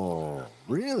Commissioner. Oh,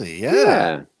 really?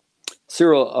 Yeah.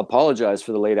 Cyril apologized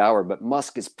for the late hour, but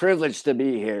Musk is privileged to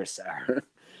be here, sir.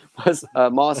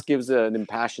 Moss gives an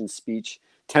impassioned speech.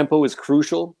 Tempo is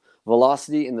crucial.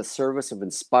 Velocity in the service of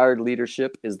inspired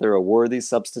leadership. Is there a worthy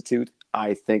substitute?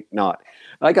 I think not.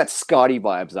 I got Scotty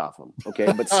vibes off him.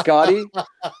 Okay, but Scotty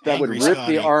that would rip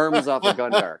the arms off of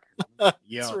Gundark.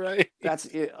 Yeah, that's right. That's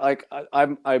it. Like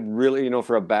I really,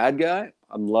 for a bad guy,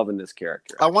 I'm loving this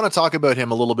character. I want to talk about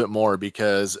him a little bit more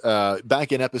because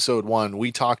back in episode 1,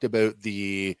 we talked about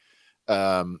the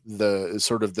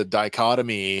sort of the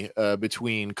dichotomy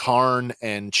between Karn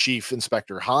and Chief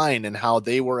Inspector Hine and how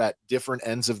they were at different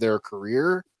ends of their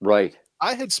career. Right.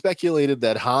 I had speculated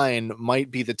that Hine might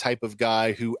be the type of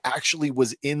guy who actually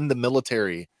was in the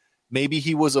military. Maybe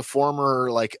he was a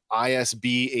former like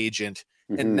ISB agent.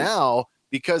 And now,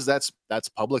 because that's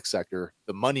public sector,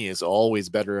 the money is always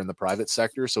better in the private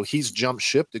sector. So he's jumped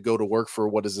ship to go to work for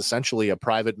what is essentially a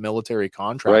private military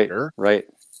contractor. Right.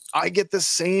 I get the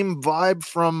same vibe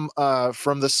from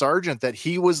the sergeant that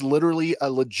he was literally a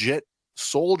legit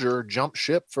soldier, jump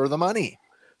ship for the money.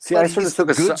 See, I sort of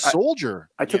took a good soldier.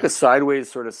 I took a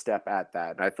sideways sort of step at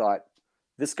that, and I thought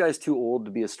this guy's too old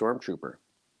to be a stormtrooper.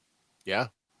 Yeah.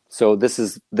 So this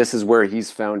is where he's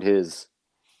found his.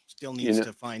 Still needs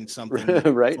to find something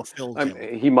right.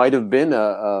 He might have been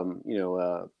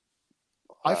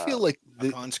I feel like a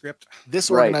conscript.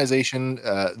 This organization,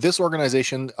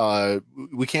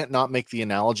 we can't not make the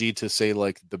analogy to say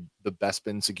like the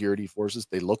Bespin security forces.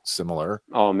 They looked similar.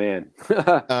 Oh man.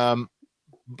 What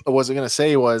I was going to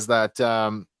say was that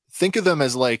think of them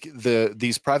as like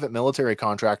these private military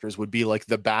contractors would be like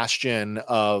the bastion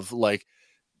of like,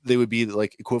 they would be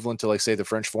like equivalent to like say the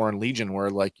French Foreign Legion, where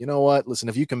like, you know what, listen,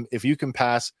 if you can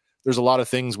pass, there's a lot of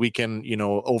things we can,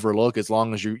 overlook as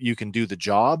long as you can do the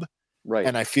job. Right.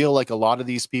 And I feel like a lot of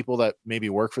these people that maybe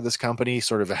work for this company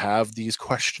sort of have these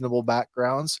questionable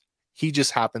backgrounds. He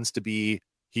just happens to be,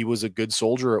 he was a good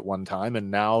soldier at one time,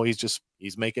 and now he's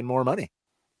making more money.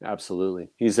 Absolutely.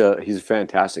 He's a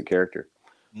fantastic character.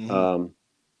 Mm-hmm.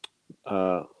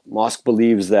 Mosk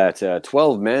believes that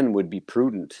 12 men would be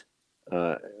prudent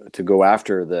to go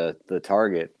after the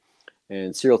target.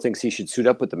 And Cyril thinks he should suit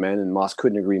up with the men, and Mosk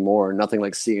couldn't agree more. Nothing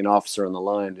like seeing an officer on the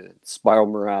line to inspire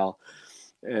morale.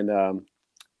 And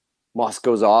Mosk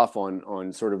goes off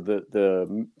on sort of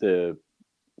the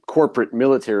corporate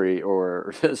military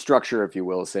or structure, if you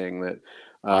will, saying that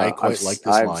I quite like this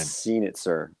line. I've seen it,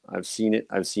 sir. I've seen it.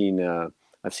 I've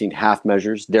seen half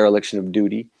measures, dereliction of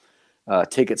duty.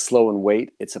 Take it slow and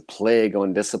wait. It's a plague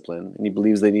on discipline. And he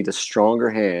believes they need a stronger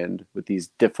hand with these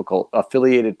difficult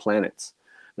affiliated planets.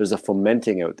 There's a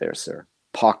fomenting out there, sir.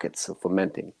 Pockets of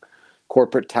fomenting.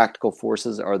 Corporate tactical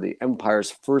forces are the Empire's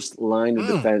first line of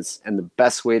defense, and the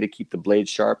best way to keep the blade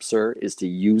sharp, sir, is to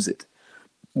use it.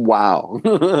 Wow.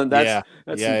 That's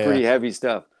some pretty heavy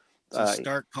stuff. It's a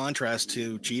stark contrast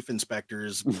to Chief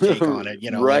Inspector's take on it.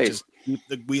 Right. Just keep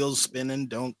the wheels spinning,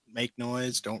 don't make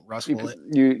noise, don't rustle it.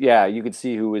 You could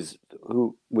see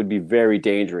who would be very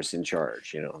dangerous in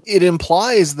charge.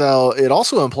 It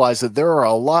also implies that there are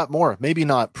a lot more, maybe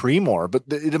not Pre-More, but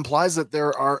it implies that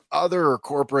there are other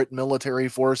corporate military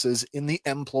forces in the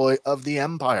employ of the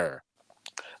Empire.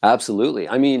 Absolutely.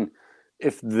 I mean,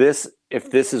 if this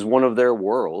is one of their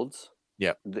worlds,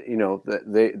 yeah,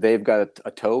 they've got a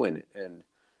toe in it, and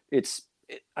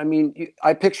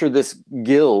I picture this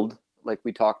guild, like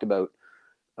we talked about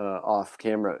off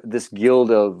camera, this guild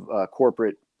of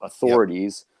corporate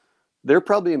authorities. Yep. They're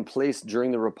probably in place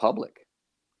during the Republic,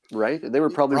 right? They were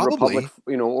probably Republic,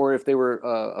 or if they were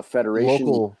a federation,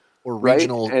 local or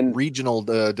regional, right? And regional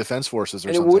defense forces,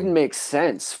 or something. It wouldn't make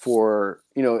sense for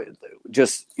you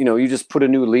just put a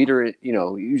new leader,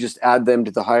 you just add them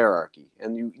to the hierarchy,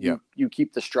 and you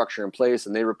keep the structure in place,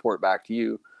 and they report back to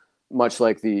you, much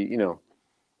like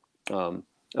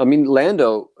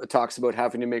Lando talks about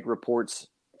having to make reports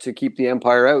to keep the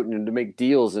Empire out and to make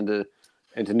deals and to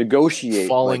negotiate,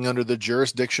 falling under the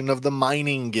jurisdiction of the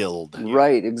mining guild.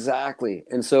 Right, exactly.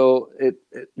 And so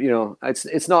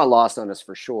it's not lost on us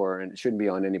for sure, and it shouldn't be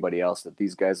on anybody else, that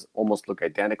these guys almost look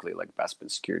identically like Bespin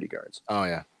security guards. Oh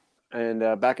yeah. And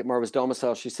back at Marva's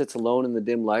domicile, she sits alone in the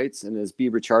dim lights, and as Bee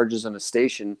recharges on a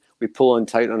station, we pull on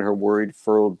tight on her worried,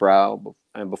 furrowed brow,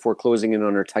 and before closing in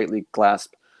on her tightly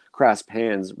clasped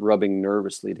hands, rubbing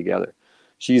nervously together.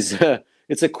 She's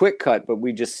it's a quick cut, but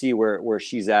we just see where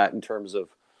she's at in terms of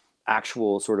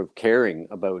actual sort of caring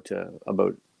about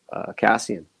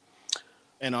Cassian.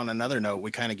 And on another note,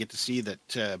 we kind of get to see that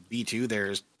B2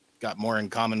 there's got more in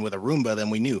common with a Roomba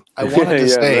than we knew. I wanted to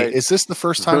say, right. Is this the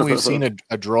first time we've seen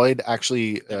a droid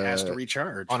actually has to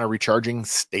recharge on a recharging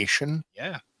station?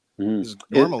 Yeah.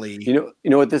 Normally, you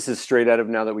know what this is straight out of,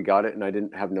 now that we got it, and I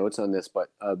didn't have notes on this, but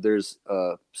there's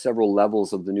several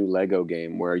levels of the new Lego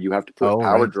game where you have to put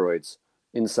power droids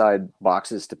inside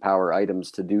boxes to power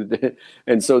items to do that.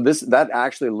 And so that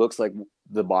actually looks like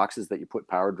the boxes that you put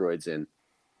power droids in.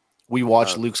 We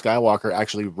watched Luke Skywalker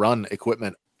actually run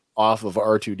equipment off of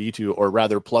R2-D2, or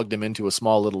rather plugged him into a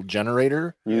small little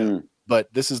generator.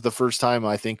 But this is the first time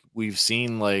I think we've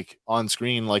seen like on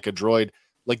screen, like a droid.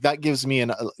 Like that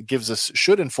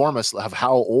should inform us of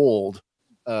how old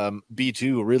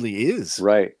B2 really is.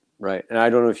 Right. And I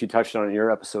don't know if you touched on it in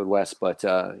your episode, Wes, but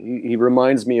he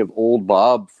reminds me of Old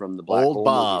Bob from the Black Hole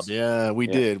Bob. movies. Yeah, we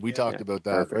did. We talked about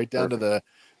that. Perfect, right down to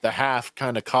the half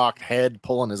kind of cocked head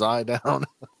pulling his eye down.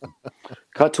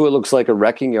 Cut to it looks like a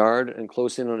wrecking yard, and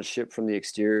close in on a ship from the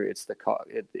exterior.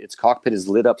 Its cockpit is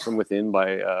lit up from within by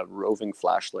a roving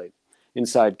flashlight.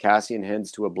 Inside, Cassian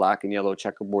heads to a black and yellow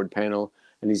checkerboard panel,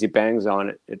 and as he bangs on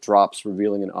it, it drops,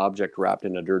 revealing an object wrapped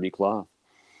in a dirty cloth.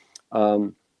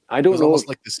 I don't know. Almost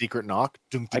like the secret knock.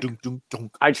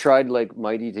 I tried like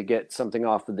mighty to get something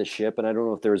off of the ship, and I don't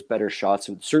know if there was better shots.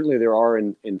 Certainly there are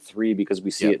in 3 because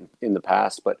we see it in the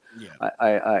past, but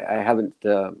I haven't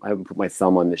put my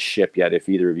thumb on this ship yet. If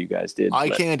either of you guys did, I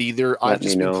can't either. I've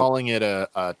just been calling it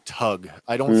a tug.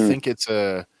 I don't think it's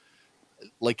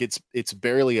it's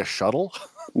barely a shuttle.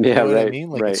 Yeah, you know what I mean?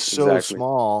 Like it's so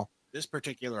small. This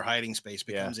particular hiding space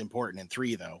becomes important in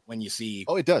 3, though, when you see.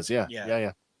 Oh, it does.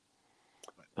 Yeah.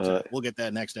 We'll get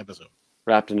that next episode.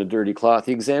 Wrapped in a dirty cloth,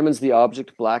 he examines the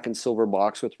object, black and silver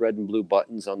box with red and blue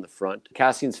buttons on the front.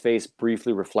 Cassian's face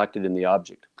briefly reflected in the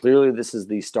object. Clearly, this is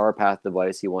the Starpath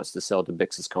device he wants to sell to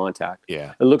Bix's contact.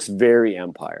 Yeah. It looks very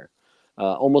Empire.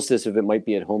 Almost as if it might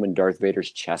be at home in Darth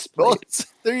Vader's chest plate. Oh,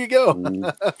 there you go.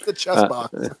 The chest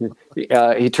box.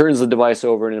 He turns the device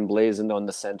over, and emblazoned on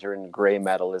the center in gray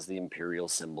metal is the Imperial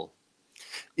symbol.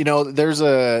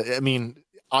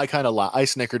 I kind of I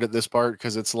snickered at this part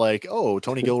because it's like, oh,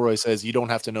 Tony Gilroy says you don't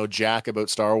have to know jack about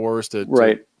Star Wars to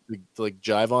like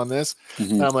jive on this.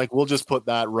 Mm-hmm. And I'm like, we'll just put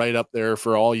that right up there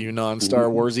for all you non-Star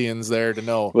Warsians there to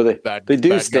know. Well, they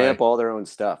do stamp all their own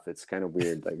stuff. It's kind of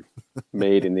weird, like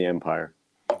made in the Empire.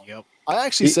 Yep. I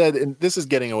actually said, and this is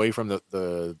getting away from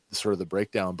the sort of the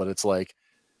breakdown, but it's like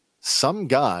some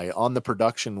guy on the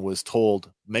production was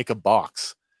told make a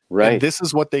box, right? And this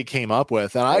is what they came up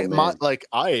with, and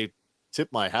I tip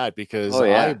my hat because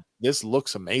this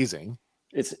looks amazing.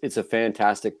 It's a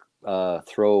fantastic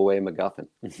throwaway MacGuffin.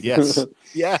 Yes.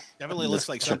 Yeah. Definitely looks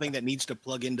like something that needs to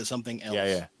plug into something else.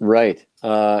 Yeah. Right.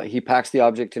 He packs the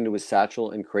object into his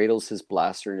satchel and cradles his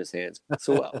blaster in his hands.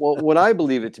 So what I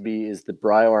believe it to be is the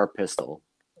Briar pistol,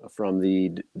 from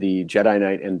the Jedi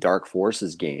Knight and Dark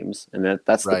Forces games, and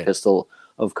that's the Right. pistol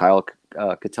of Kyle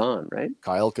Katarn, right?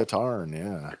 Kyle Katarn,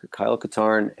 yeah. Kyle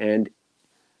Katarn, and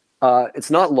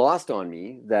it's not lost on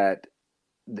me that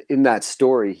in that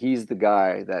story, he's the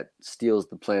guy that steals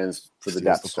the plans for the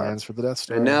Death Star. Plans for the Death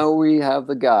Star. And now we have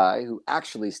the guy who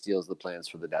actually steals the plans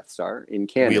for the Death Star in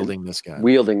canon, wielding this gun.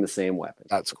 wielding the same weapon.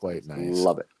 That's quite nice.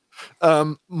 Love it.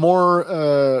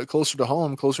 More closer to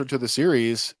home, closer to the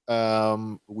series,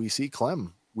 we see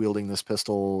Clem wielding this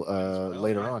pistol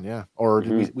later on, yeah. Or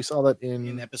did we saw that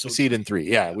in episode we see it in 3.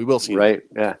 Yeah, we will see right.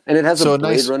 Yeah, and it has So a a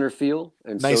Blade nice- Runner feel,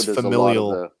 and nice so does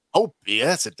familial- a lot of Oh,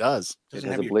 yes, it does. Doesn't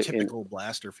has have a your bla- typical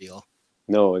blaster feel.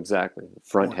 no, exactly,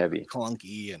 front More heavy.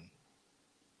 clunky, and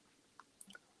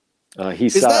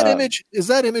He's Is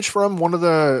that image from one of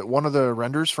the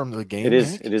renders from the game? It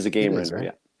is. Hank? It is a game It is, render.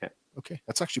 right? Yeah. Okay,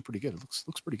 that's actually pretty good. It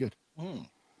looks pretty good.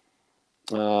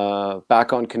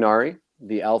 Back on Kenari,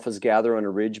 the Alphas gather on a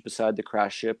ridge beside the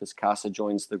crash ship as Casa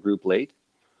joins the group late.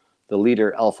 The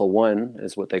leader, Alpha 1,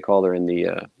 is what they call her in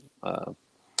the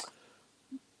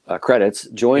credits,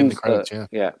 joins,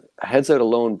 heads out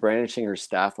alone, brandishing her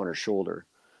staff on her shoulder.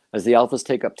 As the Alphas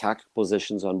take up tactical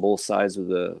positions on both sides of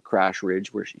the crash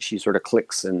ridge, where she sort of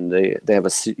clicks, and they have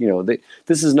this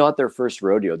is not their first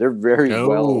rodeo. They're very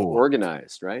well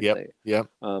organized, right? Yep.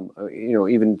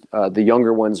 Even the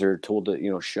younger ones are told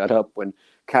to shut up when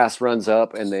Cass runs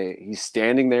up, and he's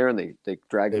standing there, and they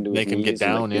drag him to make his him knees, get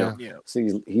down. and,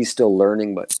 So he's still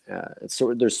learning, but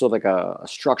there's sort of like a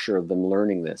structure of them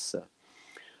learning this.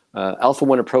 Alpha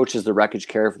 1 approaches the wreckage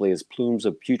carefully as plumes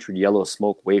of putrid yellow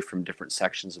smoke wave from different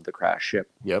sections of the crash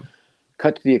ship. Yep.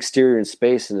 Cut to the exterior in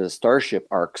space, and the starship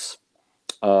arcs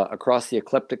across the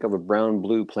ecliptic of a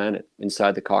brown-blue planet.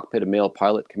 Inside the cockpit, a male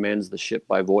pilot commands the ship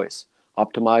by voice.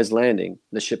 Optimized landing.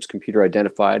 The ship's computer,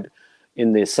 identified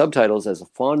in the subtitles as a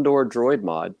Fondor droid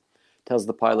mod, tells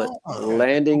the pilot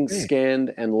landing,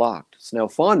 scanned, and locked. So now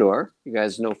Fondor, you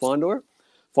guys know Fondor?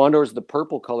 Fondor is the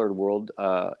purple-colored world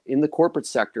in the corporate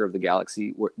sector of the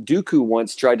galaxy where Dooku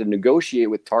once tried to negotiate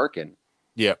with Tarkin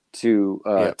to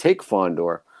take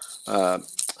Fondor.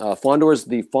 Fondor is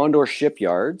the Fondor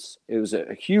shipyards. It was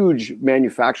a huge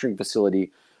manufacturing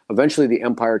facility. Eventually, the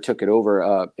Empire took it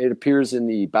over. It appears in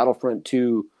the Battlefront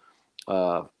 2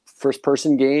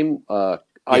 first-person game.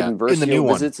 Iden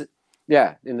Versio visits it.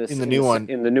 Yeah, in the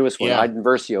newest one, Iden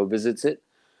Versio visits it.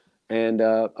 And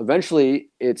eventually,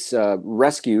 it's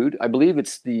rescued. I believe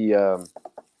it's the.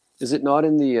 Is it not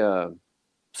in the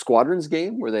Squadrons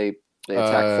game where they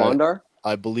attack Fondar?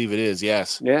 I believe it is.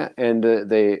 Yes. Yeah, and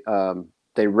they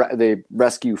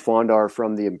rescue Fondar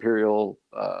from the Imperial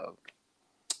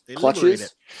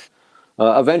clutches.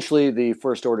 Eventually, the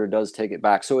First Order does take it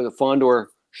back. So the Fondor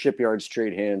shipyards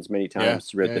trade hands many times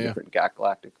throughout the different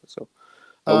galactic. So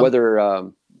whether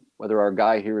our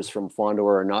guy here is from Fondor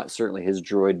or not, certainly his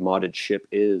droid modded ship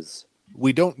is.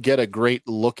 We don't get a great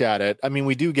look at it. I mean,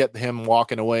 we do get him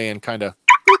walking away and kind of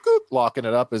locking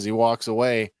it up as he walks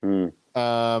away. We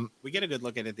get a good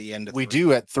look at it at the end. We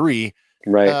do at 3.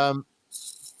 Right.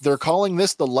 They're calling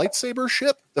this the lightsaber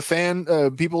ship.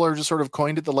 The people are just sort of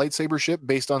coined it the lightsaber ship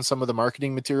based on some of the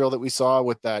marketing material that we saw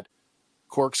with that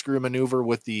corkscrew maneuver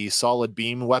with the solid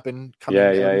beam weapon coming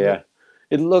down. Yeah.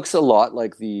 It looks a lot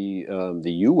like the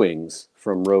U-wings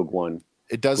from Rogue One.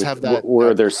 It does have that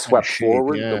where they're swept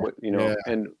forward, yeah.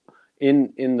 And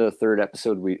in the third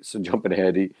episode, jumping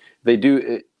ahead, they do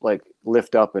it, like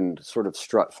lift up and sort of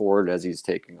strut forward as he's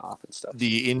taking off and stuff.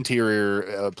 The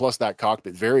interior plus that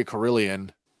cockpit, very Corellian,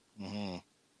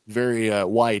 very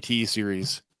YT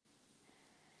series.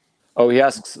 Oh, he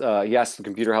asks the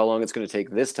computer how long it's going to take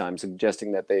this time,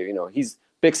 suggesting that he's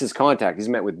Bix's contact. He's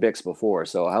met with Bix before,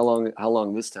 so how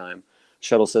long this time?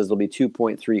 Shuttle says it'll be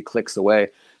 2.3 clicks away.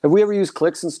 Have we ever used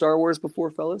clicks in Star Wars before,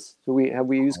 fellas? Have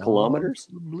we used kilometers?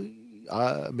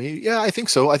 Maybe. Yeah, I think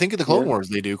so. I think in the Clone Wars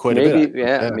they do quite a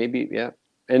bit. Maybe.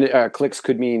 And clicks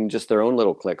could mean just their own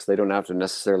little clicks. They don't have to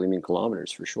necessarily mean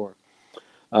kilometers for sure.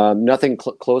 Nothing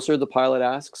closer, the pilot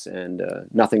asks, and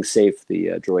nothing safe, the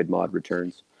droid mod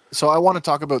returns. So I want to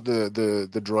talk about the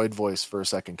droid voice for a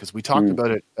second, because we talked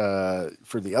about it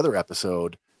for the other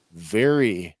episode.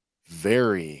 Very,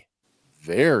 very,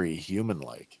 very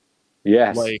human-like.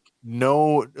 Yes.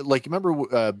 Remember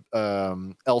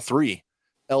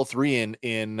L3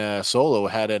 in Solo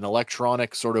had an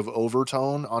electronic sort of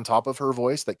overtone on top of her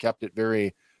voice that kept it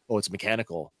very, it's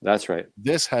mechanical. That's right.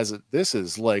 This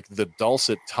is like the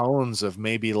dulcet tones of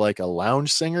maybe like a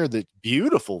lounge singer. The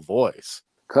beautiful voice.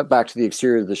 Cut back to the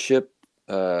exterior of the ship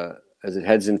as it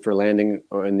heads in for landing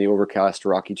in the overcast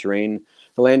rocky terrain.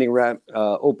 The landing ramp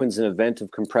opens in a vent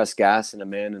of compressed gas, and a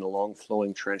man in a long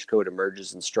flowing trench coat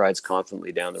emerges and strides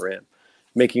confidently down the ramp.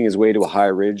 Making his way to a high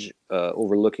ridge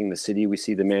overlooking the city, we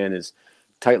see the man is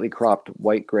tightly cropped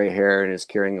white-gray hair and is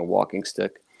carrying a walking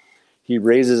stick. He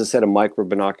raises a set of macro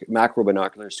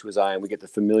binoculars to his eye, and we get the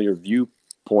familiar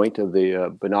viewpoint of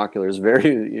the binoculars,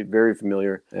 very, very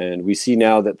familiar. And we see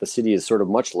now that the city is sort of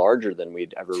much larger than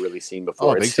we'd ever really seen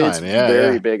before. Big time. It's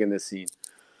very big in this scene.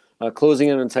 Closing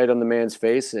in on tight on the man's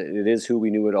face, it is who we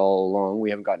knew it all along. We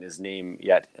haven't gotten his name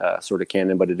yet, sort of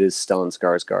canon, but it is Stellan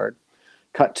Skarsgård.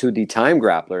 Cut to the time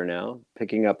grappler now,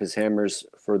 picking up his hammers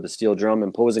for the steel drum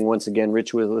and posing once again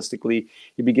ritualistically.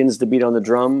 He begins to beat on the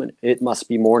drum. It must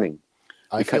be morning.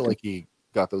 I feel like he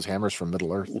got those hammers from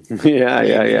Middle Earth.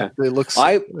 yeah. They look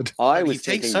so good. He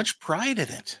takes such pride in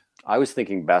it. I was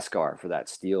thinking Beskar for that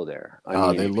steel there. I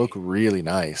mean, they look really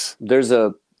nice.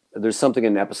 There's something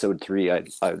in episode 3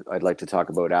 I'd like to talk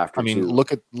about after. I mean, too.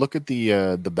 look at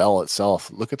the bell itself.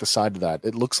 Look at the side of that.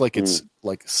 It looks like it's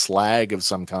like slag of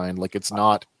some kind. Like it's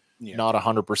not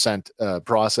 100%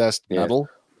 processed metal.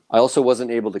 I also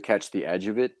wasn't able to catch the edge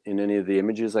of it in any of the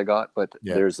images I got, but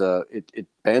it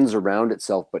bends around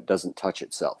itself but doesn't touch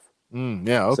itself.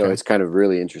 Okay. So it's kind of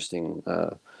really interesting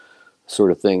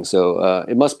sort of thing. So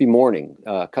it must be morning.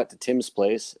 Cut to Tim's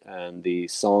place, and the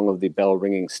song of the bell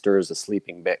ringing stirs a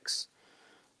sleeping Bix.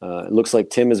 It looks like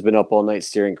Tim has been up all night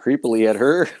staring creepily at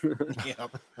her.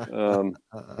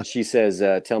 She says,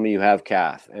 "Tell me you have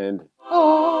calf." And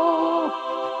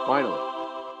finally,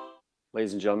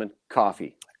 ladies and gentlemen,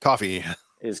 coffee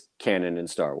is canon in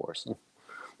Star Wars.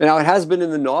 Now, it has been in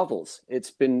the novels.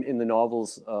 It's been in the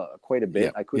novels quite a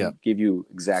bit. I couldn't give you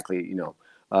exactly,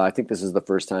 I think this is the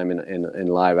first time in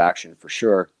live action for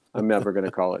sure. I'm never going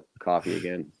to call it coffee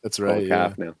again. That's right.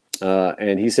 Calf now.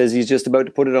 And he says he's just about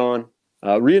to put it on,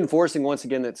 reinforcing once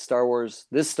again that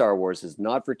this Star Wars is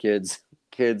not for kids.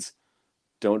 Kids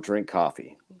don't drink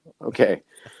coffee. Okay.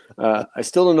 I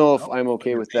still don't know if I'm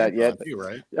okay with that yet.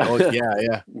 Right?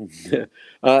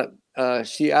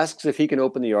 She asks if he can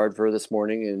open the yard for her this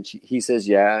morning, and he says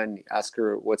and ask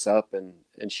her what's up, and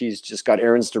she's just got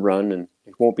errands to run, and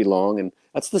it won't be long. And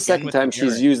that's the second time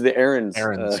she's used the errands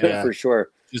for sure.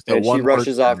 And she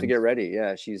rushes off to get ready.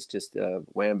 Yeah, she's just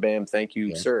wham bam, thank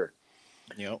you, sir.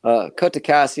 Yep. Cut to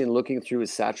Cassian looking through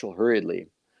his satchel hurriedly.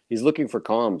 He's looking for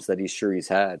comms that he's sure he's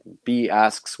had. B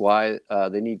asks why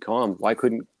they need comms. Why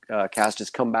couldn't Cass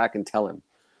just come back and tell him?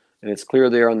 And it's clear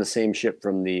they're on the same ship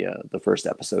from the first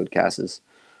episode, Cass's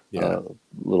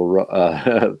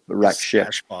little wrecked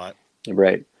ship. Spot.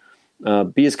 Right.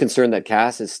 B is concerned that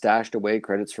Cass has stashed away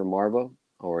credits for Marva,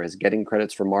 or is getting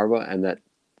credits for Marva, and that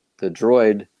the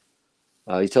droid,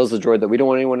 he tells the droid that we don't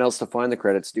want anyone else to find the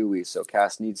credits, do we? So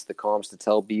Cass needs the comms to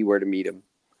tell B where to meet him.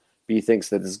 B thinks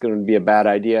that this is going to be a bad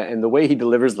idea, and the way he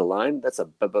delivers the line, that's a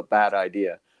bad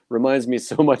idea. Reminds me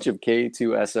so much of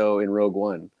K2SO in Rogue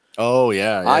One. Oh,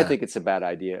 yeah. I think it's a bad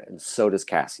idea, and so does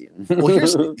Cassian.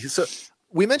 Well, so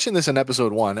we mentioned this in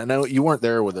episode 1, and I know you weren't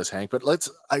there with us, Hank, but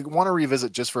I want to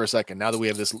revisit just for a second, now that we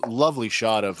have this lovely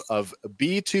shot of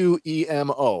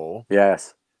B2EMO.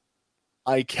 Yes.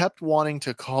 I kept wanting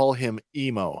to call him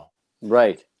Emo.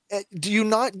 Right. Do you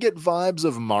not get vibes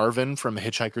of Marvin from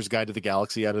Hitchhiker's Guide to the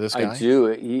Galaxy out of this guy? I do.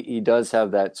 He does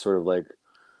have that sort of like,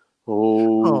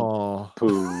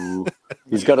 poo.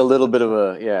 He's got a little bit of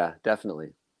a,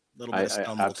 definitely. I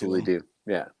absolutely do.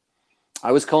 Yeah.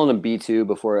 I was calling him B2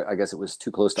 before. I guess it was too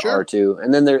close to R2.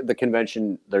 And then the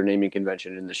convention, their naming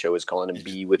convention in the show is calling him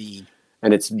B with B.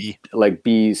 And it's B. Like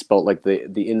B spelled like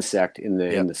the insect in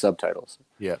the subtitles.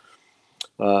 Yeah.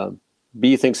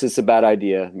 B thinks it's a bad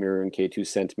idea, mirroring K2's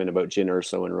sentiment about Jyn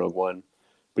Erso in Rogue One.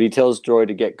 But he tells Droid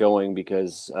to get going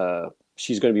because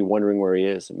she's going to be wondering where he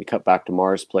is. And we cut back to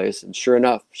Mara's place. And sure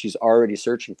enough, she's already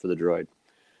searching for the droid.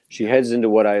 She heads into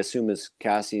what I assume is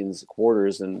Cassian's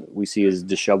quarters, and we see his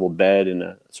disheveled bed and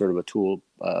a sort of a tool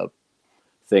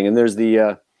thing. And there's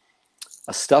a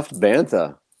stuffed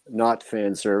bantha, not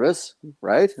fan service,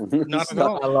 right? Not at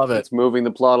all. I love it. It's moving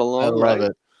the plot along. I love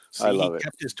it. See, I love it. He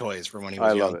kept his toys for when he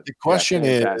was young. I love it. The question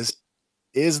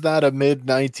is that a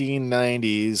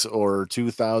mid-1990s or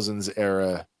 2000s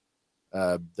era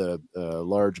the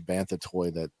large bantha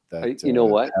toy that you know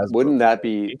what? Wouldn't that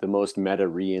be the most meta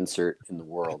reinsert in the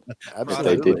world?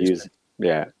 Absolutely. They did use it.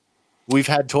 Yeah. We've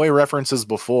had toy references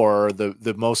before,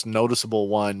 the most noticeable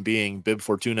one being Bib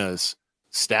Fortuna's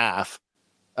staff.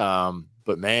 But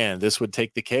man, this would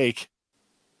take the cake.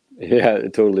 Yeah,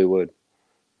 it totally would.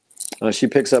 She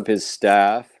picks up his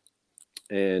staff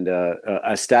and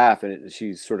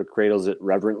she sort of cradles it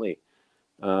reverently.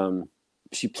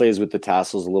 she plays with the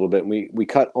tassels a little bit. And we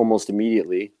cut almost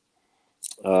immediately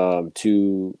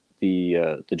to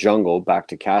the jungle, back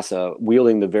to Casa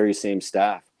wielding the very same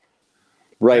staff.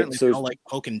 Right. Apparently So they all like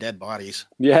poking dead bodies.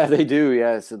 yeah, they do.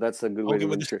 Yeah. So that's a good way to Poking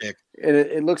with a illustrate. stick. And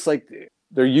it looks like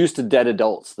they're used to dead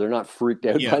adults. They're not freaked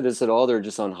out Yeah. by this at all. They're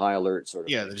just on high alert, sort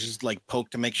of. Yeah, they're just like poke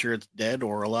to make sure it's dead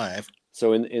or alive.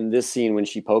 So in this scene, when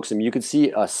she pokes him, you can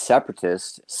see a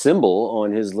separatist symbol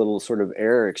on his little sort of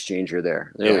air exchanger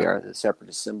there. There we Yeah. are, the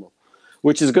separatist symbol,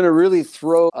 which is going to really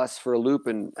throw us for a loop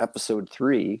in episode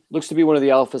 3. Looks to be one of the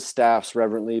Alpha staffs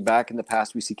reverently. Back in the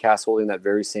past, we see Cass holding that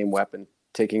very same weapon,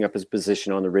 taking up his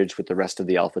position on the ridge with the rest of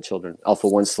the Alpha children. Alpha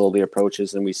 1 slowly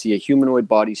approaches, and we see a humanoid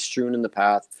body strewn in the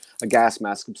path, a gas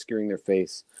mask obscuring their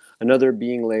face. Another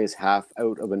being lays half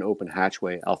out of an open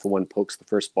hatchway. Alpha 1 pokes the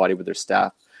first body with their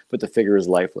staff, but the figure is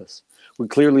lifeless. We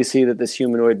clearly see that this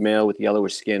humanoid male with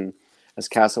yellowish skin, as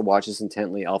Casa watches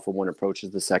intently, Alpha 1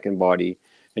 approaches the second body,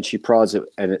 and she prods it,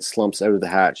 and it slumps out of the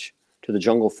hatch. To the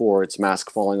jungle floor, its mask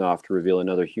falling off to reveal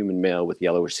another human male with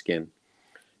yellowish skin.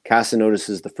 Casa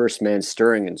notices the first man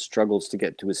stirring and struggles to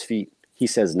get to his feet. He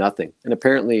says nothing, and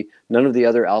apparently none of the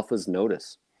other Alphas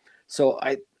notice. So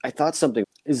I thought something.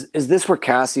 Is this where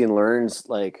Cassian learns,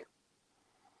 like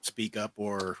Speak up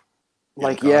or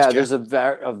there's a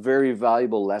very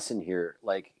valuable lesson here.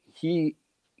 Like he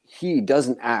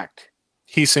doesn't act.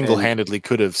 He single-handedly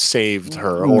could have saved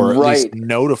her, or at least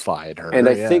notified her. And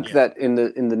I think that in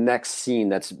the next scene,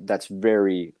 that's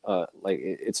very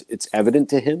it's evident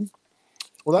to him.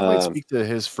 Well, that might speak to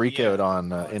his freak out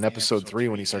on in episode 3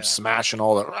 when he starts smashing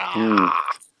all the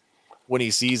when he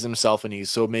sees himself, and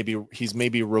he's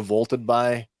maybe revolted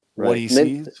by what he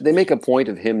sees. They make a point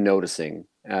of him noticing.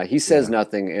 He says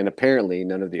nothing, and apparently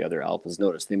none of the other Alphas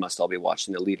notice. They must all be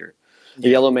watching the leader. The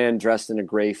yellow man dressed in a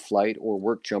gray flight or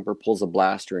work jumper pulls a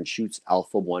blaster and shoots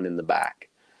Alpha 1 in the back.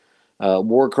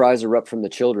 War cries erupt from the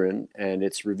children, and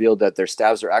it's revealed that their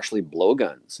stabs are actually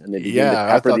blowguns, and they begin to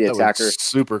pepper the attacker.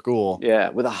 Super cool. Yeah,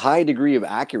 with a high degree of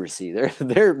accuracy. They're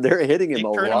hitting him a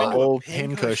lot. Old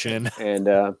pincushion. And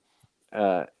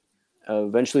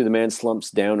eventually the man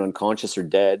slumps down unconscious or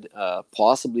dead,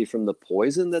 possibly from the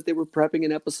poison that they were prepping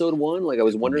in episode 1. Like, I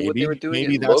was wondering what they were doing.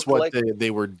 Maybe that's what they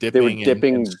were dipping. They were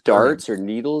dipping darts or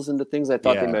needles into things. I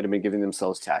thought they might have been giving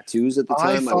themselves tattoos at the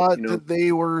time. I thought that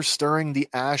they were stirring the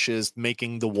ashes,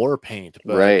 making the war paint.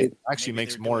 But it actually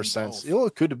makes more sense. Oh,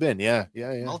 it could have been. Yeah.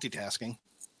 Multitasking.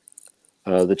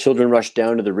 The children rush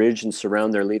down to the ridge and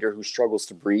surround their leader, who struggles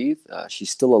to breathe.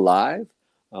 She's still alive.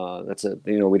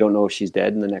 We don't know if she's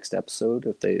dead in the next episode,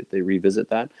 if they revisit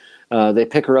that. They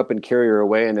pick her up and carry her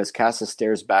away, and as Casa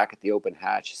stares back at the open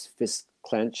hatch, his fist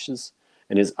clenches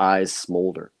and his eyes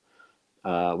smolder.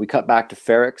 We cut back to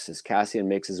Ferrix as Cassian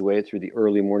makes his way through the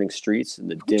early morning streets and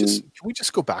the dim. Can we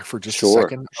just go back for just a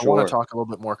second? I want to talk a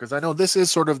little bit more, because I know this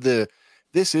is sort of the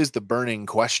burning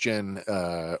question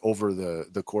over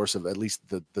the course of at least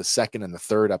the second and the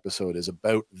third episode, is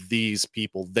about these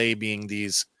people, they being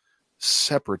these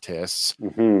separatists.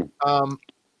 Mm-hmm.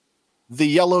 The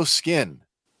yellow skin,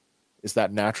 is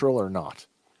that natural or not?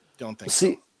 Don't think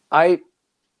so.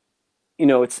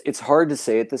 It's hard to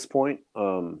say at this point.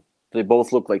 They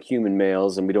both look like human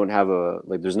males, and we don't have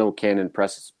there's no canon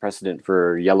precedent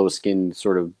for yellow skin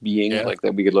sort of being like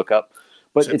that we could look up.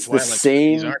 But Except it's Twi'leks. the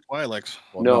same. These aren't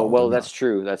Twi'leks. That's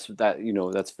true.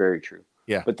 That's very true.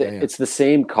 Yeah, but it's the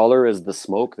same color as the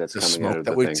smoke that's coming out of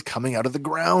the thing. Coming out of the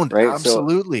ground. Right?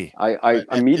 Absolutely. So I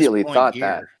immediately thought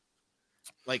that.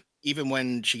 Like, even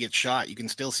when she gets shot, you can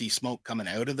still see smoke coming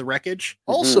out of the wreckage.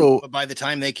 Also, but by the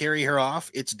time they carry her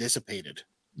off, it's dissipated.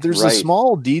 There's a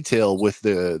small detail with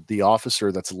the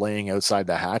officer that's laying outside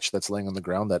the hatch, that's laying on the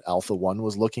ground, that Alpha 1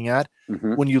 was looking at.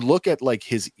 Mm-hmm. When you look at like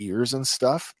his ears and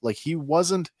stuff, like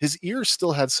his ears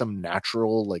still had some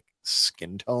natural like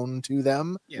skin tone to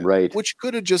them, right? Which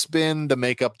could have just been the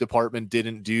makeup department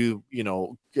didn't do,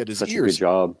 get his such ears a good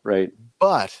job, right?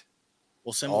 But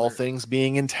similar, all things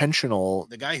being intentional,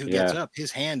 the guy who gets up,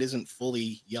 his hand isn't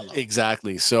fully yellow.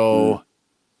 Exactly. So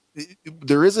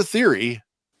there is a theory.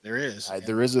 There is.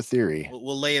 There is a theory.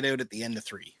 We'll lay it out at the end of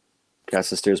 3.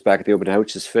 Casa stares back at the open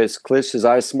hatch, his fist clenched, his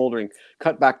eyes smoldering.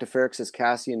 Cut back to Ferrix as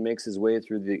Cassian makes his way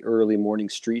through the early morning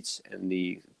streets and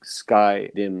the sky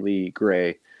dimly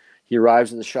gray. He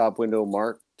arrives at the shop window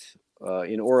marked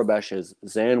in Aurebesh as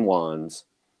Zanwan's.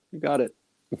 You got it.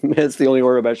 It's the only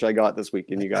Aurebesh I got this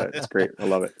week, and you got it. It's great. I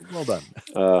love it. Well done.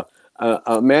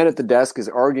 A man at the desk is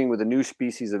arguing with a new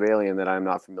species of alien that I'm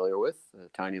not familiar with, a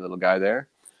tiny little guy there.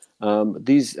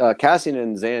 These Cassian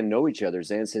and Zan know each other.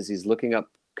 Zan says he's looking up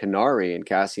Canary, and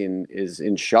Cassian is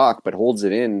in shock but holds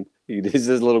it in. This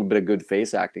is a little bit of good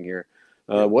face acting here.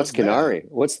 What's Canary?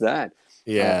 What's that?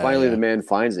 Yeah. Finally, yeah. the man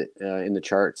finds it in the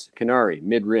charts. Kenari,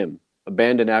 mid-rim,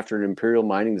 abandoned after an Imperial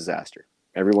mining disaster.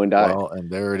 Everyone died. Well, and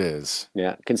there it is.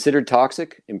 Yeah. Considered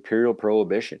toxic, Imperial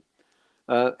prohibition.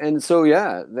 And so,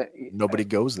 yeah. Nobody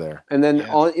goes there. And then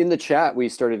Yeah. in the chat, we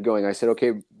started going, I said,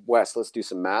 okay, Wes, let's do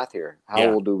some math here.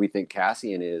 How old do we think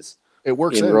Cassian is It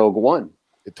works in out. Rogue One?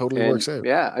 It totally And, works out.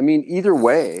 Yeah. I mean, either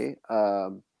way,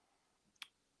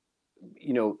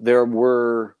 you know, there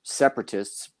were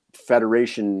separatists,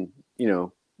 Federation,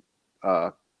 you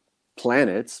know,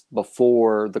 planets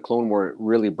before the Clone War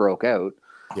really broke out.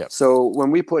 Yep. So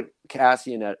when we put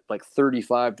Cassian at like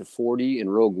 35 to 40 in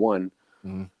Rogue One,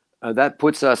 that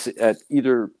puts us at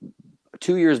either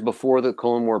 2 years before the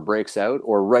Clone War breaks out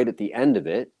or right at the end of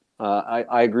it.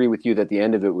 I agree with you that the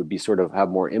end of it would be sort of have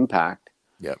more impact.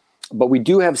 Yep. But we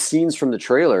do have scenes from the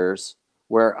trailers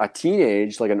where a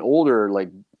teenage, like an older, like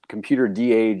computer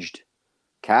de-aged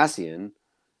Cassian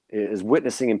is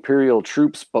witnessing Imperial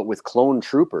troops, but with clone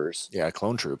troopers. Yeah,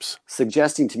 clone troops.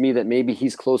 Suggesting to me that maybe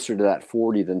he's closer to that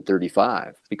 40 than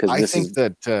 35. Because I think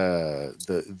that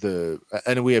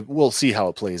and we'll see how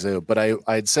it plays out. But I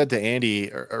had said to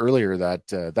Andy earlier that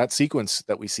that sequence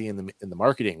that we see in the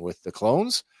marketing with the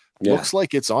clones looks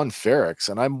like it's on Ferrix,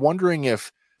 and I'm wondering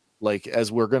if, like,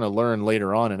 as we're going to learn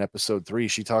later on in episode 3,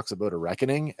 she talks about a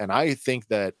reckoning, and I think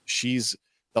that she's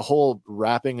the whole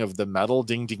wrapping of the metal,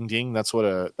 ding ding ding. That's what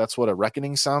a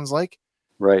reckoning sounds like.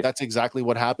 Right. That's exactly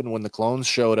what happened when the clones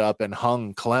showed up and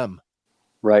hung Clem.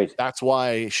 Right. That's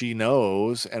why she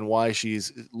knows, and why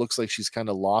it looks like she's kind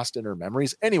of lost in her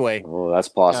memories. Anyway. Oh, that's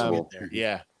possible.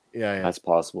 Yeah. That's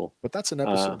possible. But that's an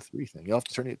episode 3 thing. You'll have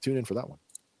to tune in for that one.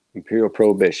 Imperial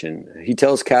Prohibition. He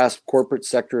tells Cass corporate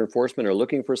sector enforcement are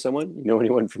looking for someone. You know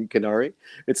anyone from Kenari?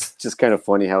 It's just kind of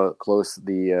funny how close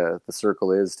the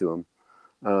circle is to him.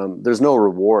 There's no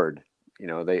reward. You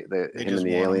know, they him and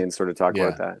the aliens sort of talk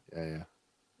about that.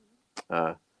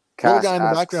 Yeah. Cass guy in the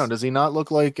asks, background, does he not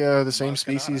look like the same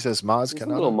species as Maz he's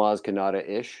Kanata? a little Maz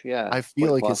Kanata-ish. Yeah. I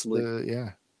feel like possibly.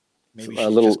 it's Maybe a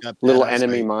little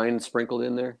enemy mine sprinkled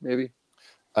in there, maybe.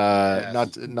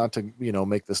 Not to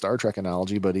make the Star Trek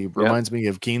analogy, but he reminds me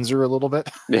of Keenzer a little bit.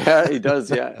 Yeah, he does.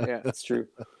 Yeah, that's true.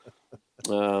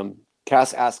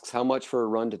 Cass asks how much for a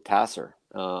run to Tasser.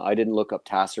 I didn't look up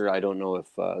Tasser. I don't know if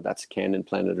that's a canon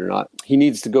planet or not. He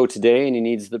needs to go today, and he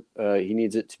needs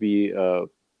it to be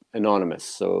anonymous.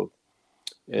 So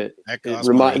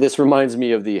this reminds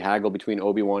me of the haggle between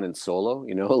Obi-Wan and Solo.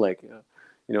 You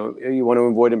want to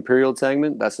avoid Imperial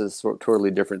entanglement. That's a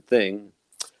totally different thing.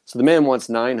 So the man wants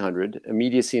 900.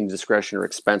 Immediacy and discretion are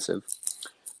expensive.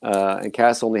 And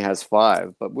Cass only has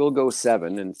 5, but we'll go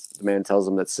 7. And the man tells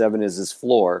him that 7 is his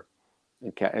floor.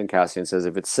 And Cassian says,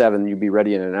 if it's 7, you'd be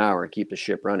ready in an hour and keep the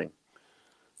ship running.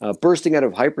 Bursting out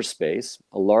of hyperspace,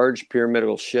 a large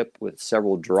pyramidal ship with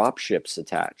several drop ships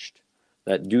attached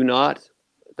that do not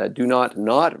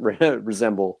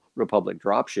resemble Republic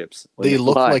drop ships. They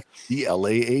look like the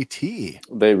LAAT.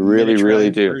 They really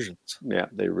do. Yeah,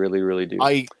 they really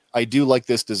do. I do like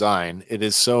this design. It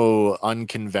is so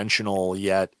unconventional,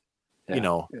 yet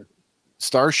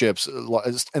starships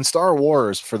and Star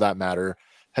Wars, for that matter,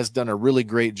 has done a really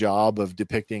great job of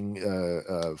depicting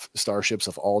starships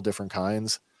of all different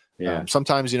kinds. Yeah.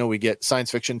 Sometimes we get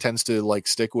science fiction tends to like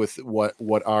stick with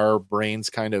what our brains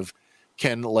kind of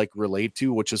can like relate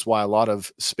to, which is why a lot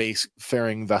of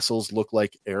spacefaring vessels look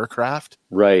like aircraft.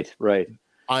 Right.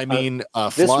 I mean,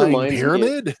 a flying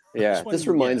pyramid. This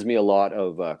reminds me a lot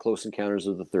of Close Encounters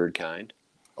of the Third Kind.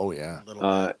 Oh yeah.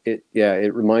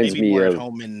 It reminds me more of at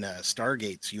home in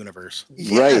Stargate's universe.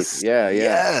 Yes, right. Yeah.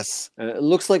 Yes. It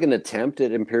looks like an attempt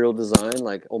at Imperial design,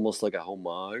 like almost like a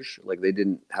homage. Like they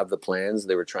didn't have the plans;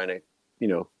 they were trying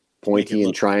to, pointy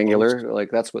and triangular. Close.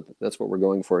 Like that's what we're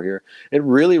going for here. It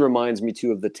really reminds me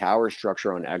too of the tower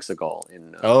structure on Exegol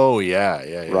in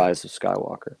Rise of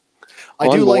Skywalker. I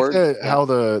do like how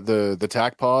the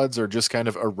TAC pods are just kind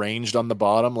of arranged on the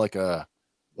bottom like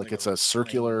it's a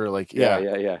circular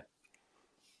yeah.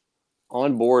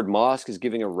 On board, Mosk is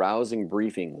giving a rousing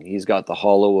briefing. He's got the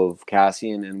hollow of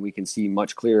Cassian, and we can see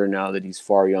much clearer now that he's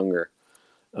far younger.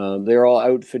 They're all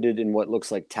outfitted in what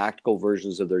looks like tactical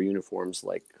versions of their uniforms,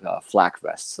 like flak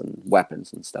vests and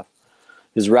weapons and stuff.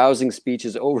 His rousing speech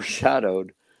is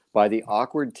overshadowed by the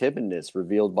awkward timidness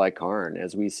revealed by Karn,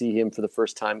 as we see him for the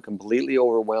first time completely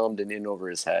overwhelmed and in over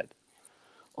his head.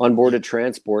 On board a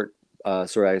transport, I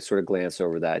sort of glance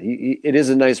over that. It is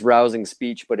a nice rousing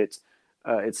speech, but it's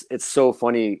so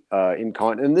funny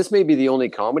and this may be the only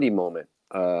comedy moment,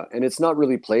 and it's not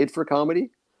really played for comedy,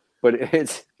 but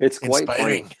it's quite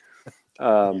inspiring.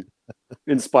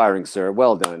 Inspiring, sir.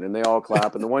 Well done. And they all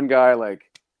clap, and the one guy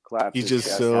like claps. He's his just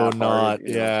chest so half-hearted, not.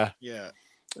 you know. Yeah.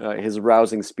 His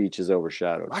rousing speech is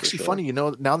overshadowed. for Actually, sure. funny,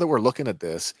 now that we're looking at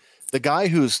this, the guy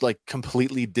who's like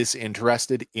completely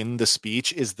disinterested in the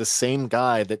speech is the same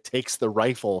guy that takes the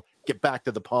rifle, get back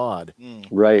to the pod.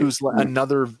 Right. Who's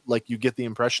another, like, you get the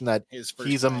impression that His first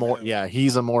he's a time more, out.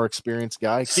 he's a more experienced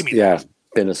guy. Give me Yeah, that.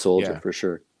 been a soldier Yeah. for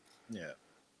sure. Yeah.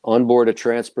 On board a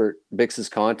transport, Bix's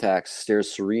contacts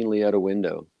stares serenely out a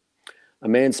window. A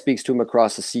man speaks to him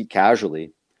across the seat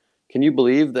casually. Can you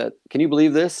believe that? Can you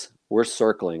believe this? We're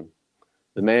circling.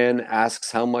 The man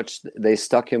asks how much they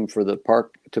stuck him for the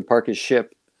park his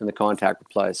ship, and the contact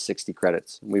replies 60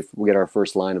 credits. We get our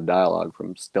first line of dialogue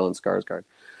from Stellan Skarsgård.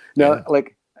 Now,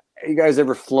 like, you guys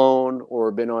ever flown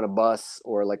or been on a bus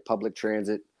or like public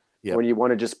transit when you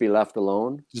want to just be left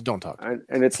alone? Just don't talk.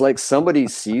 And it's like somebody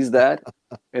sees that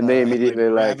and they immediately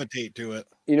gravitate to it.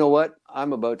 You know what?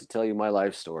 I'm about to tell you my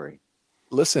life story.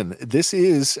 Listen, this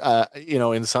is,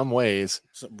 in some ways,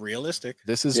 realistic.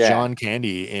 This is John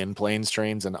Candy in Planes,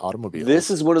 Trains, and Automobiles. This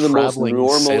is one of the most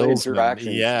normal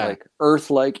interactions, like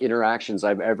Earth-like interactions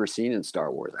I've ever seen in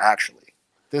Star Wars, actually.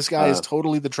 This guy is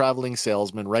totally the traveling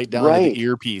salesman, right down to the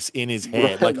earpiece in his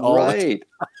head, like all the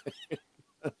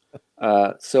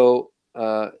time. So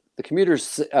the commuter,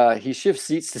 he shifts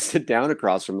seats to sit down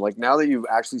across from him. Like, now that you've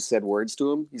actually said words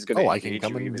to him, he's going to engage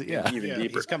you even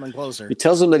deeper. He's coming closer. He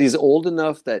tells him that he's old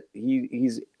enough that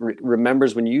he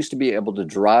remembers when you used to be able to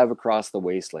drive across the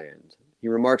wasteland. He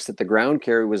remarks that the ground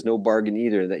carry was no bargain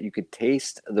either, that you could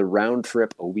taste the round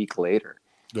trip a week later.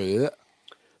 Yeah.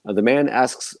 The man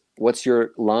asks, "What's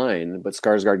your line?" But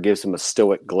Skarsgård gives him a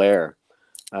stoic glare.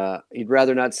 He'd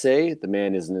rather not say. The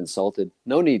man isn't insulted.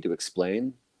 No need to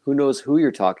explain. Who knows who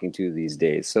you're talking to these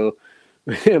days? So,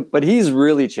 but he's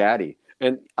really chatty.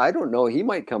 And I don't know, he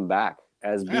might come back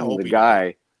as being the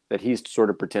guy that he's sort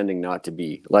of pretending not to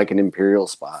be, like an Imperial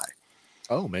spy.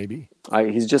 Oh, maybe.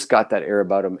 He's just got that air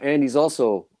about him. And he's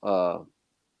also,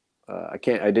 I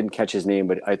didn't catch his name,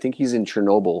 but I think he's in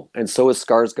Chernobyl. And so is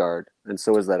Skarsgård. And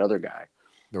so is that other guy.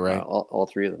 Right. All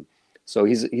three of them. So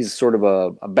he's sort of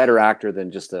a better actor than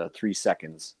just 3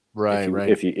 seconds. Right.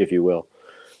 If you will.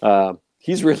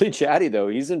 He's really chatty, though.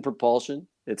 He's in propulsion.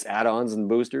 It's add-ons and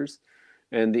boosters.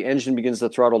 And the engine begins to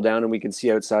throttle down, and we can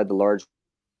see outside the large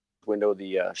window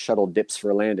the shuttle dips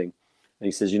for a landing. And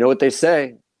he says, "You know what they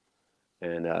say?"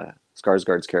 And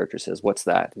Skarsgård's character says, "What's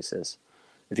that?" He says,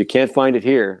 "If you can't find it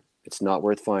here, it's not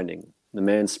worth finding." The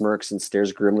man smirks and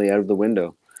stares grimly out of the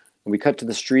window. And we cut to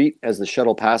the street as the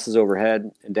shuttle passes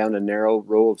overhead and down a narrow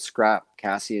row of scrap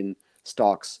Cassian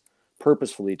stalks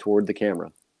purposefully toward the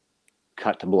camera.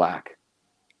 Cut to black.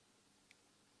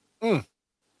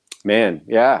 Man,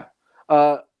 yeah.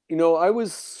 I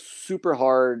was super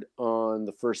hard on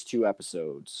the first 2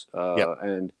 episodes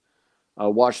and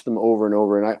watched them over and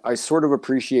over, and I sort of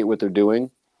appreciate what they're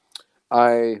doing.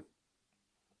 I'm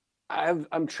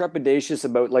trepidatious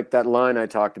about, like, that line I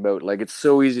talked about. Like, it's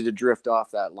so easy to drift off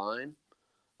that line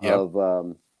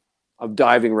of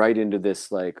diving right into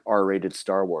this, like, R-rated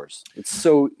Star Wars. It's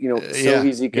so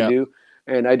easy to do.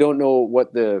 And I don't know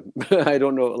what I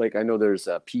don't know, like, I know there's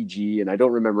a PG, and I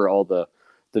don't remember all the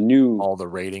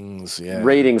ratings,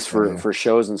 for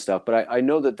shows and stuff. But I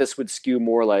know that this would skew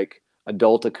more like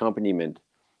adult accompaniment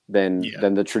than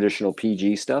the traditional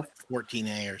PG stuff.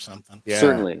 14A or something. Yeah,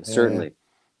 certainly.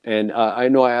 And I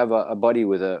know I have a buddy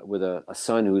with a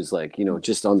son who's, like,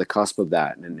 just on the cusp of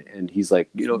that. And he's like,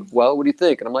 well, what do you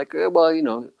think? And I'm like, well,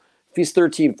 if he's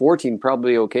 13, 14,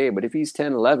 probably okay. But if he's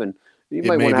 10, 11, you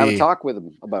might want to have a talk with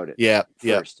him about it.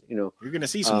 First, You're going to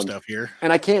see some stuff here.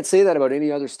 And I can't say that about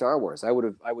any other Star Wars. I would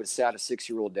have sat a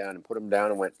 6-year-old down and put him down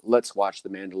and went, "Let's watch The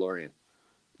Mandalorian,"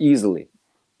 easily.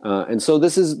 And so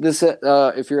this.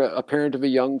 If you're a parent of a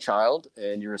young child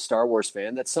and you're a Star Wars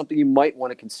fan, that's something you might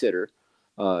want to consider.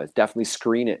 Definitely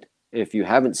screen it if you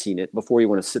haven't seen it before you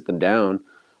want to sit them down.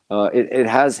 It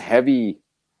has heavy.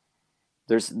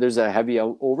 There's a heavy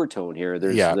overtone here. It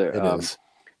is.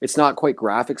 It's not quite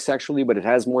graphic sexually, but it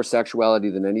has more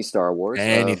sexuality than any Star Wars.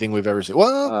 Anything we've ever seen.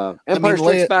 Well, Empire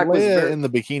Strikes Back was in the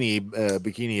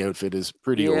bikini outfit is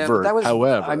pretty overt. But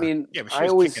However, but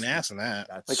she was kicking ass in that.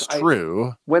 That's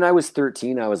true. When I was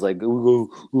 13, I was like,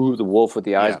 ooh, the wolf with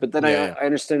the eyes. But then I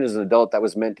understand as an adult that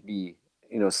was meant to be,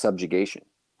 subjugation,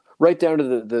 right down to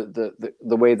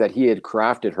the way that he had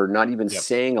crafted her, not even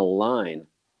saying a line,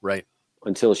 right,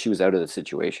 until she was out of the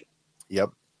situation. Yep.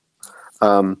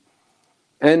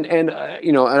 And I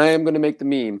am going to make the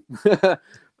meme.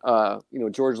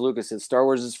 George Lucas said Star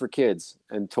Wars is for kids,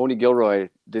 and Tony Gilroy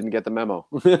didn't get the memo,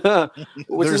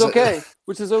 which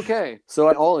is okay.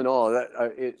 So all in all,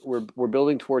 we're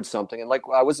building towards something. And like,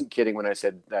 I wasn't kidding when I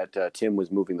said that Tim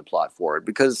was moving the plot forward,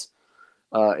 because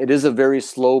it is a very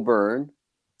slow burn.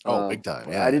 Oh, big time.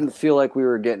 Yeah. I didn't feel like we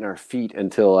were getting our feet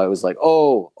until I was like,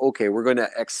 oh, okay, we're going to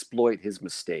exploit his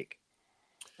mistake.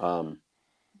 And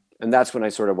that's when I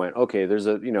sort of went, okay, these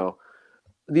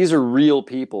are real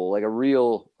people. Like a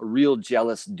real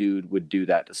jealous dude would do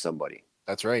that to somebody.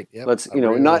 That's right. Yeah.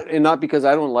 Not because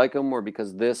I don't like him or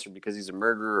because this or because he's a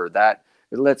murderer or that.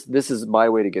 This is my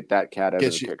way to get that cat out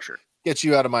of the picture. Get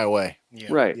you out of my way. Yeah.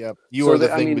 Right. Yep. You are the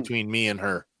thing between me and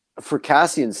her. For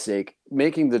Cassian's sake,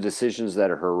 making the decisions that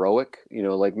are heroic,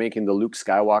 like making the Luke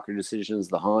Skywalker decisions,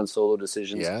 the Han Solo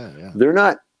decisions, they're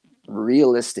not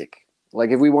realistic.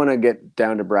 Like, if we want to get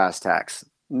down to brass tacks,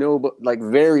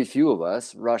 very few of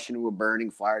us rush into a burning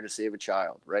fire to save a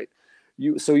child, right?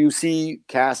 You see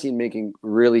Cassian making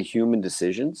really human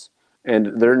decisions,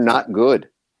 and they're not good.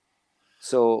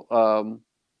 So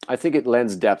I think it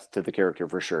lends depth to the character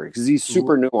for sure, because he's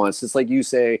super nuanced. It's like you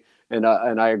say, and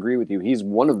I agree with you. He's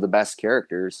one of the best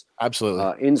characters,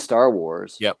 absolutely, in Star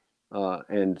Wars. Yep,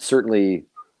 and certainly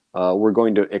we're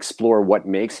going to explore what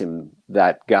makes him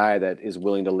that guy that is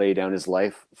willing to lay down his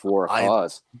life for a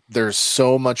cause. There's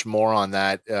so much more on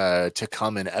that to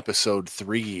come in episode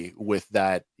 3 with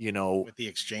that, with the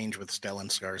exchange with Stellan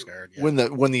Skarsgård. Yeah.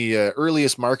 When the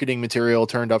earliest marketing material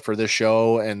turned up for this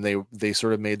show, and they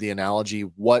sort of made the analogy,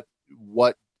 what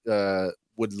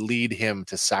would lead him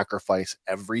to sacrifice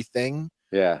everything.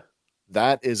 Yeah.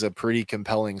 That is a pretty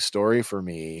compelling story for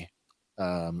me.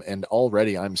 And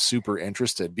already I'm super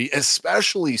interested,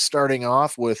 especially starting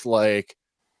off with like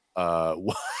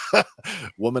womanizing,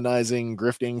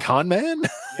 grifting con man.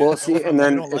 Well, see, and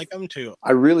then I don't like them too.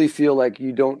 I really feel like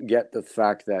you don't get the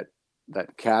fact that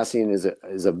Cassian is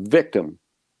a victim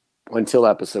until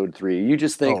episode 3. You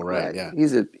just think,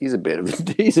 he's a bit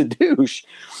of he's a douche,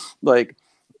 like,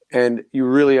 and you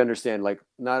really understand, like,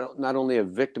 not only a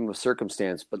victim of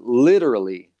circumstance, but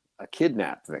literally a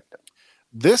kidnapped victim.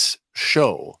 This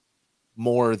show,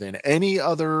 more than any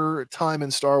other time in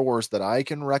Star Wars that I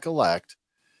can recollect,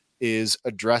 is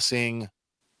addressing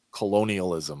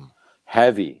colonialism.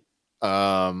 Heavy.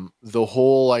 The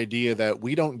whole idea that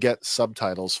we don't get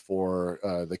subtitles for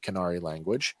the Kenari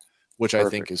language, which Perfect. I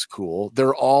think is cool.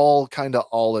 They're all kind of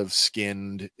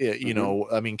olive-skinned.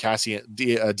 I mean, Cassian,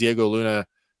 Diego Luna,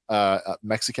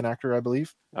 Mexican actor, I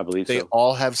believe. They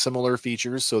all have similar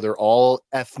features, so they're all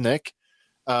ethnic.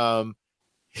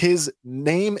 His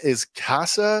name is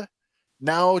Casa,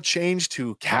 now changed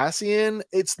to Cassian.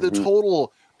 It's the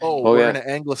total, we're going to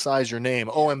anglicize your name.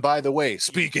 Oh, and by the way,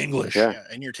 speak English. Yeah,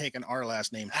 and you're taking our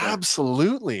last name.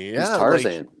 Absolutely. Yeah. He's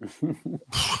Tarzan.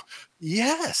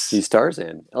 Yes. He's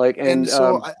Tarzan. And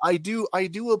so I do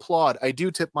applaud. I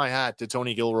do tip my hat to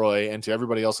Tony Gilroy and to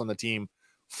everybody else on the team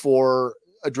for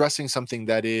addressing something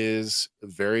that is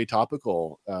very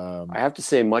topical. I have to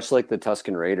say, much like the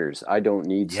Tusken Raiders, I don't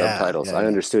need subtitles. I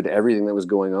understood everything that was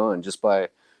going on just by,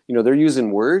 they're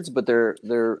using words, but there's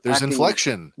acting,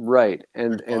 inflection, right,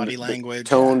 and body language,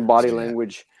 tone, body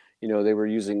language. They were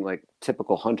using like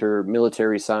typical hunter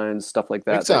military signs, stuff like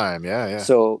that. Big time, yeah.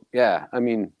 So I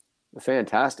mean,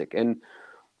 fantastic. And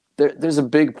there's a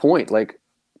big point. Like,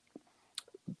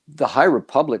 the High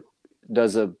Republic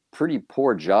does a pretty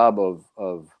poor job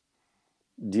of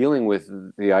dealing with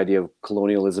the idea of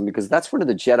colonialism, because that's one of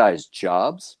the Jedi's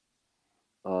jobs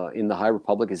in the High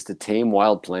Republic, is to tame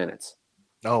wild planets.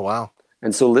 Oh, wow.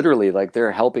 And so literally, like,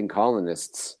 they're helping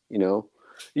colonists,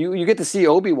 you get to see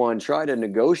Obi-Wan try to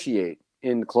negotiate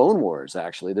in Clone Wars.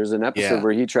 Actually, there's an episode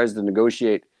where he tries to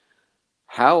negotiate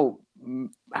how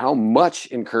much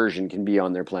incursion can be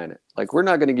on their planet. Like, we're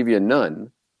not going to give you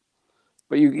none.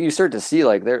 But you start to see,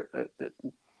 like,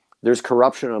 there's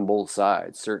corruption on both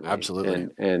sides, certainly. Absolutely.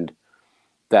 And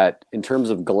that in terms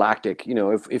of galactic,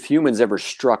 if humans ever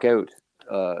struck out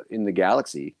in the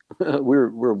galaxy,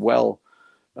 we're well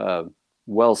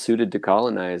suited to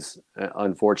colonize,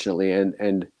 unfortunately.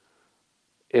 And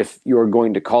if you're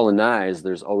going to colonize,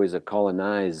 there's always a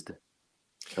colonized.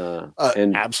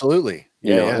 And absolutely.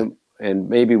 Yeah. And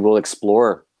maybe we'll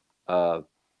explore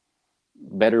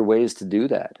better ways to do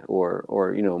that, or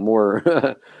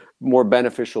more more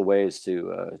beneficial ways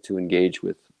to engage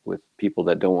with people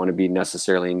that don't want to be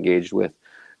necessarily engaged with.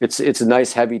 It's a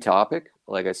nice heavy topic.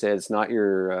 Like I said, it's not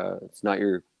your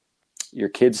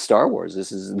kids' Star Wars.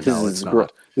 This is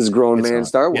grown man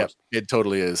Star Wars. Yeah, it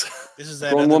totally is. This is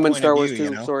that grown woman Star Wars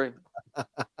too. Sorry,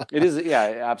 it is.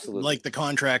 Yeah, absolutely. Like the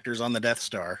contractors on the Death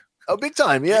Star. Oh, big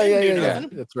time. Yeah. They didn't do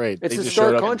nothing. That's right. It's They a just stark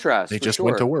showed up. contrast. They for just sure.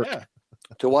 went to work. Yeah.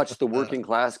 To watch the working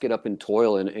class get up and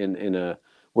toil in a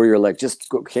where you're like, just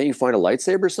go, can't you find a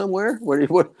lightsaber somewhere?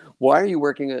 Why are you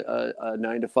working a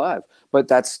 9 to 5? But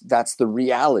that's the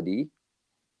reality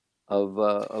of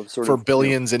sort For of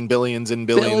billions and billions and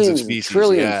billions of species.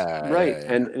 trillions, Yeah, right?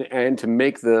 yeah. And to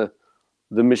make the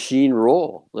machine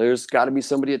roll, there's got to be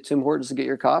somebody at Tim Hortons to get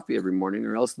your coffee every morning,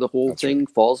 or else the whole That's thing right.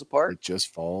 falls apart. It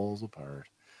just falls apart.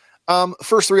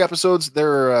 First 3 episodes,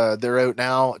 they're out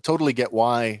now. Totally get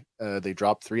why they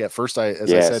dropped 3. At first, I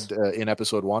said in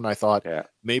episode 1, I thought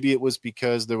maybe it was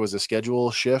because there was a schedule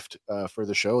shift for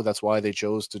the show. That's why they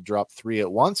chose to drop 3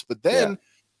 at once. But then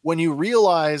when you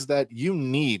realize that you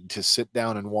need to sit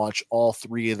down and watch all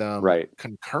 3 of them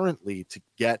concurrently to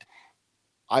get,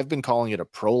 I've been calling it a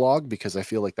prologue because I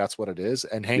feel like that's what it is.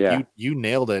 And Hank, you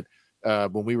nailed it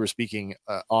when we were speaking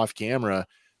off camera.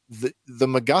 The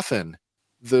MacGuffin.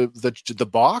 The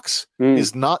box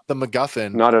is not the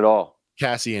MacGuffin. Not at all.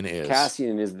 Cassian is.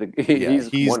 Cassian is he's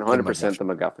 100% the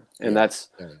MacGuffin, and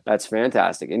that's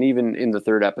fantastic. And even in the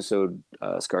 3rd episode,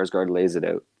 Skarsgård lays it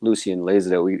out. Lucian lays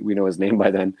it out. We know his name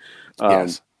by then.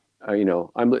 Yes.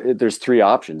 There's 3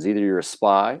 options. Either you're a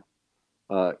spy,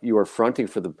 you are fronting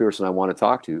for the person I want to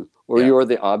talk to, or you are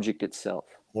the object itself,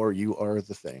 or you are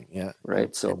the thing. Yeah.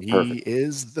 Right. So and he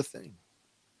is the thing.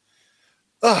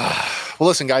 Well,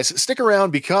 listen, guys, stick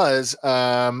around because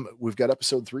we've got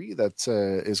episode 3 that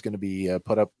is going to be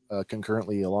put up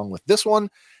concurrently along with this one.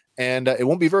 And it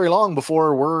won't be very long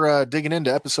before we're digging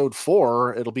into episode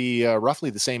 4. It'll be roughly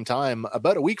the same time,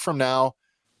 about a week from now,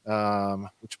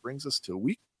 which brings us to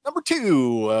week number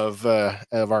 2 of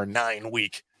our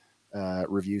 9-week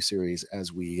review series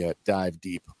as we dive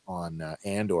deep on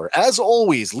Andor. As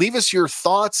always, leave us your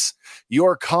thoughts,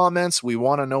 your comments. We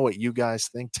want to know what you guys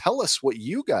think. Tell us what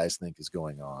you guys think is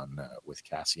going on with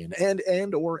Cassian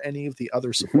and or any of the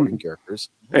other supporting characters.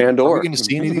 Are we going to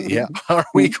see any of these? Are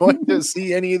we going to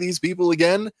see any of these people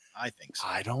again? I think so.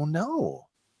 I don't know.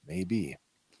 Maybe.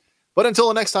 But until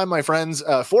the next time, my friends,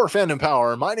 for Fandom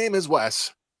Power, my name is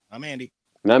Wes. I'm Andy.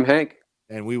 And I'm Hank.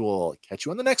 And we will catch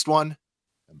you on the next one.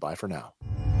 And bye for now.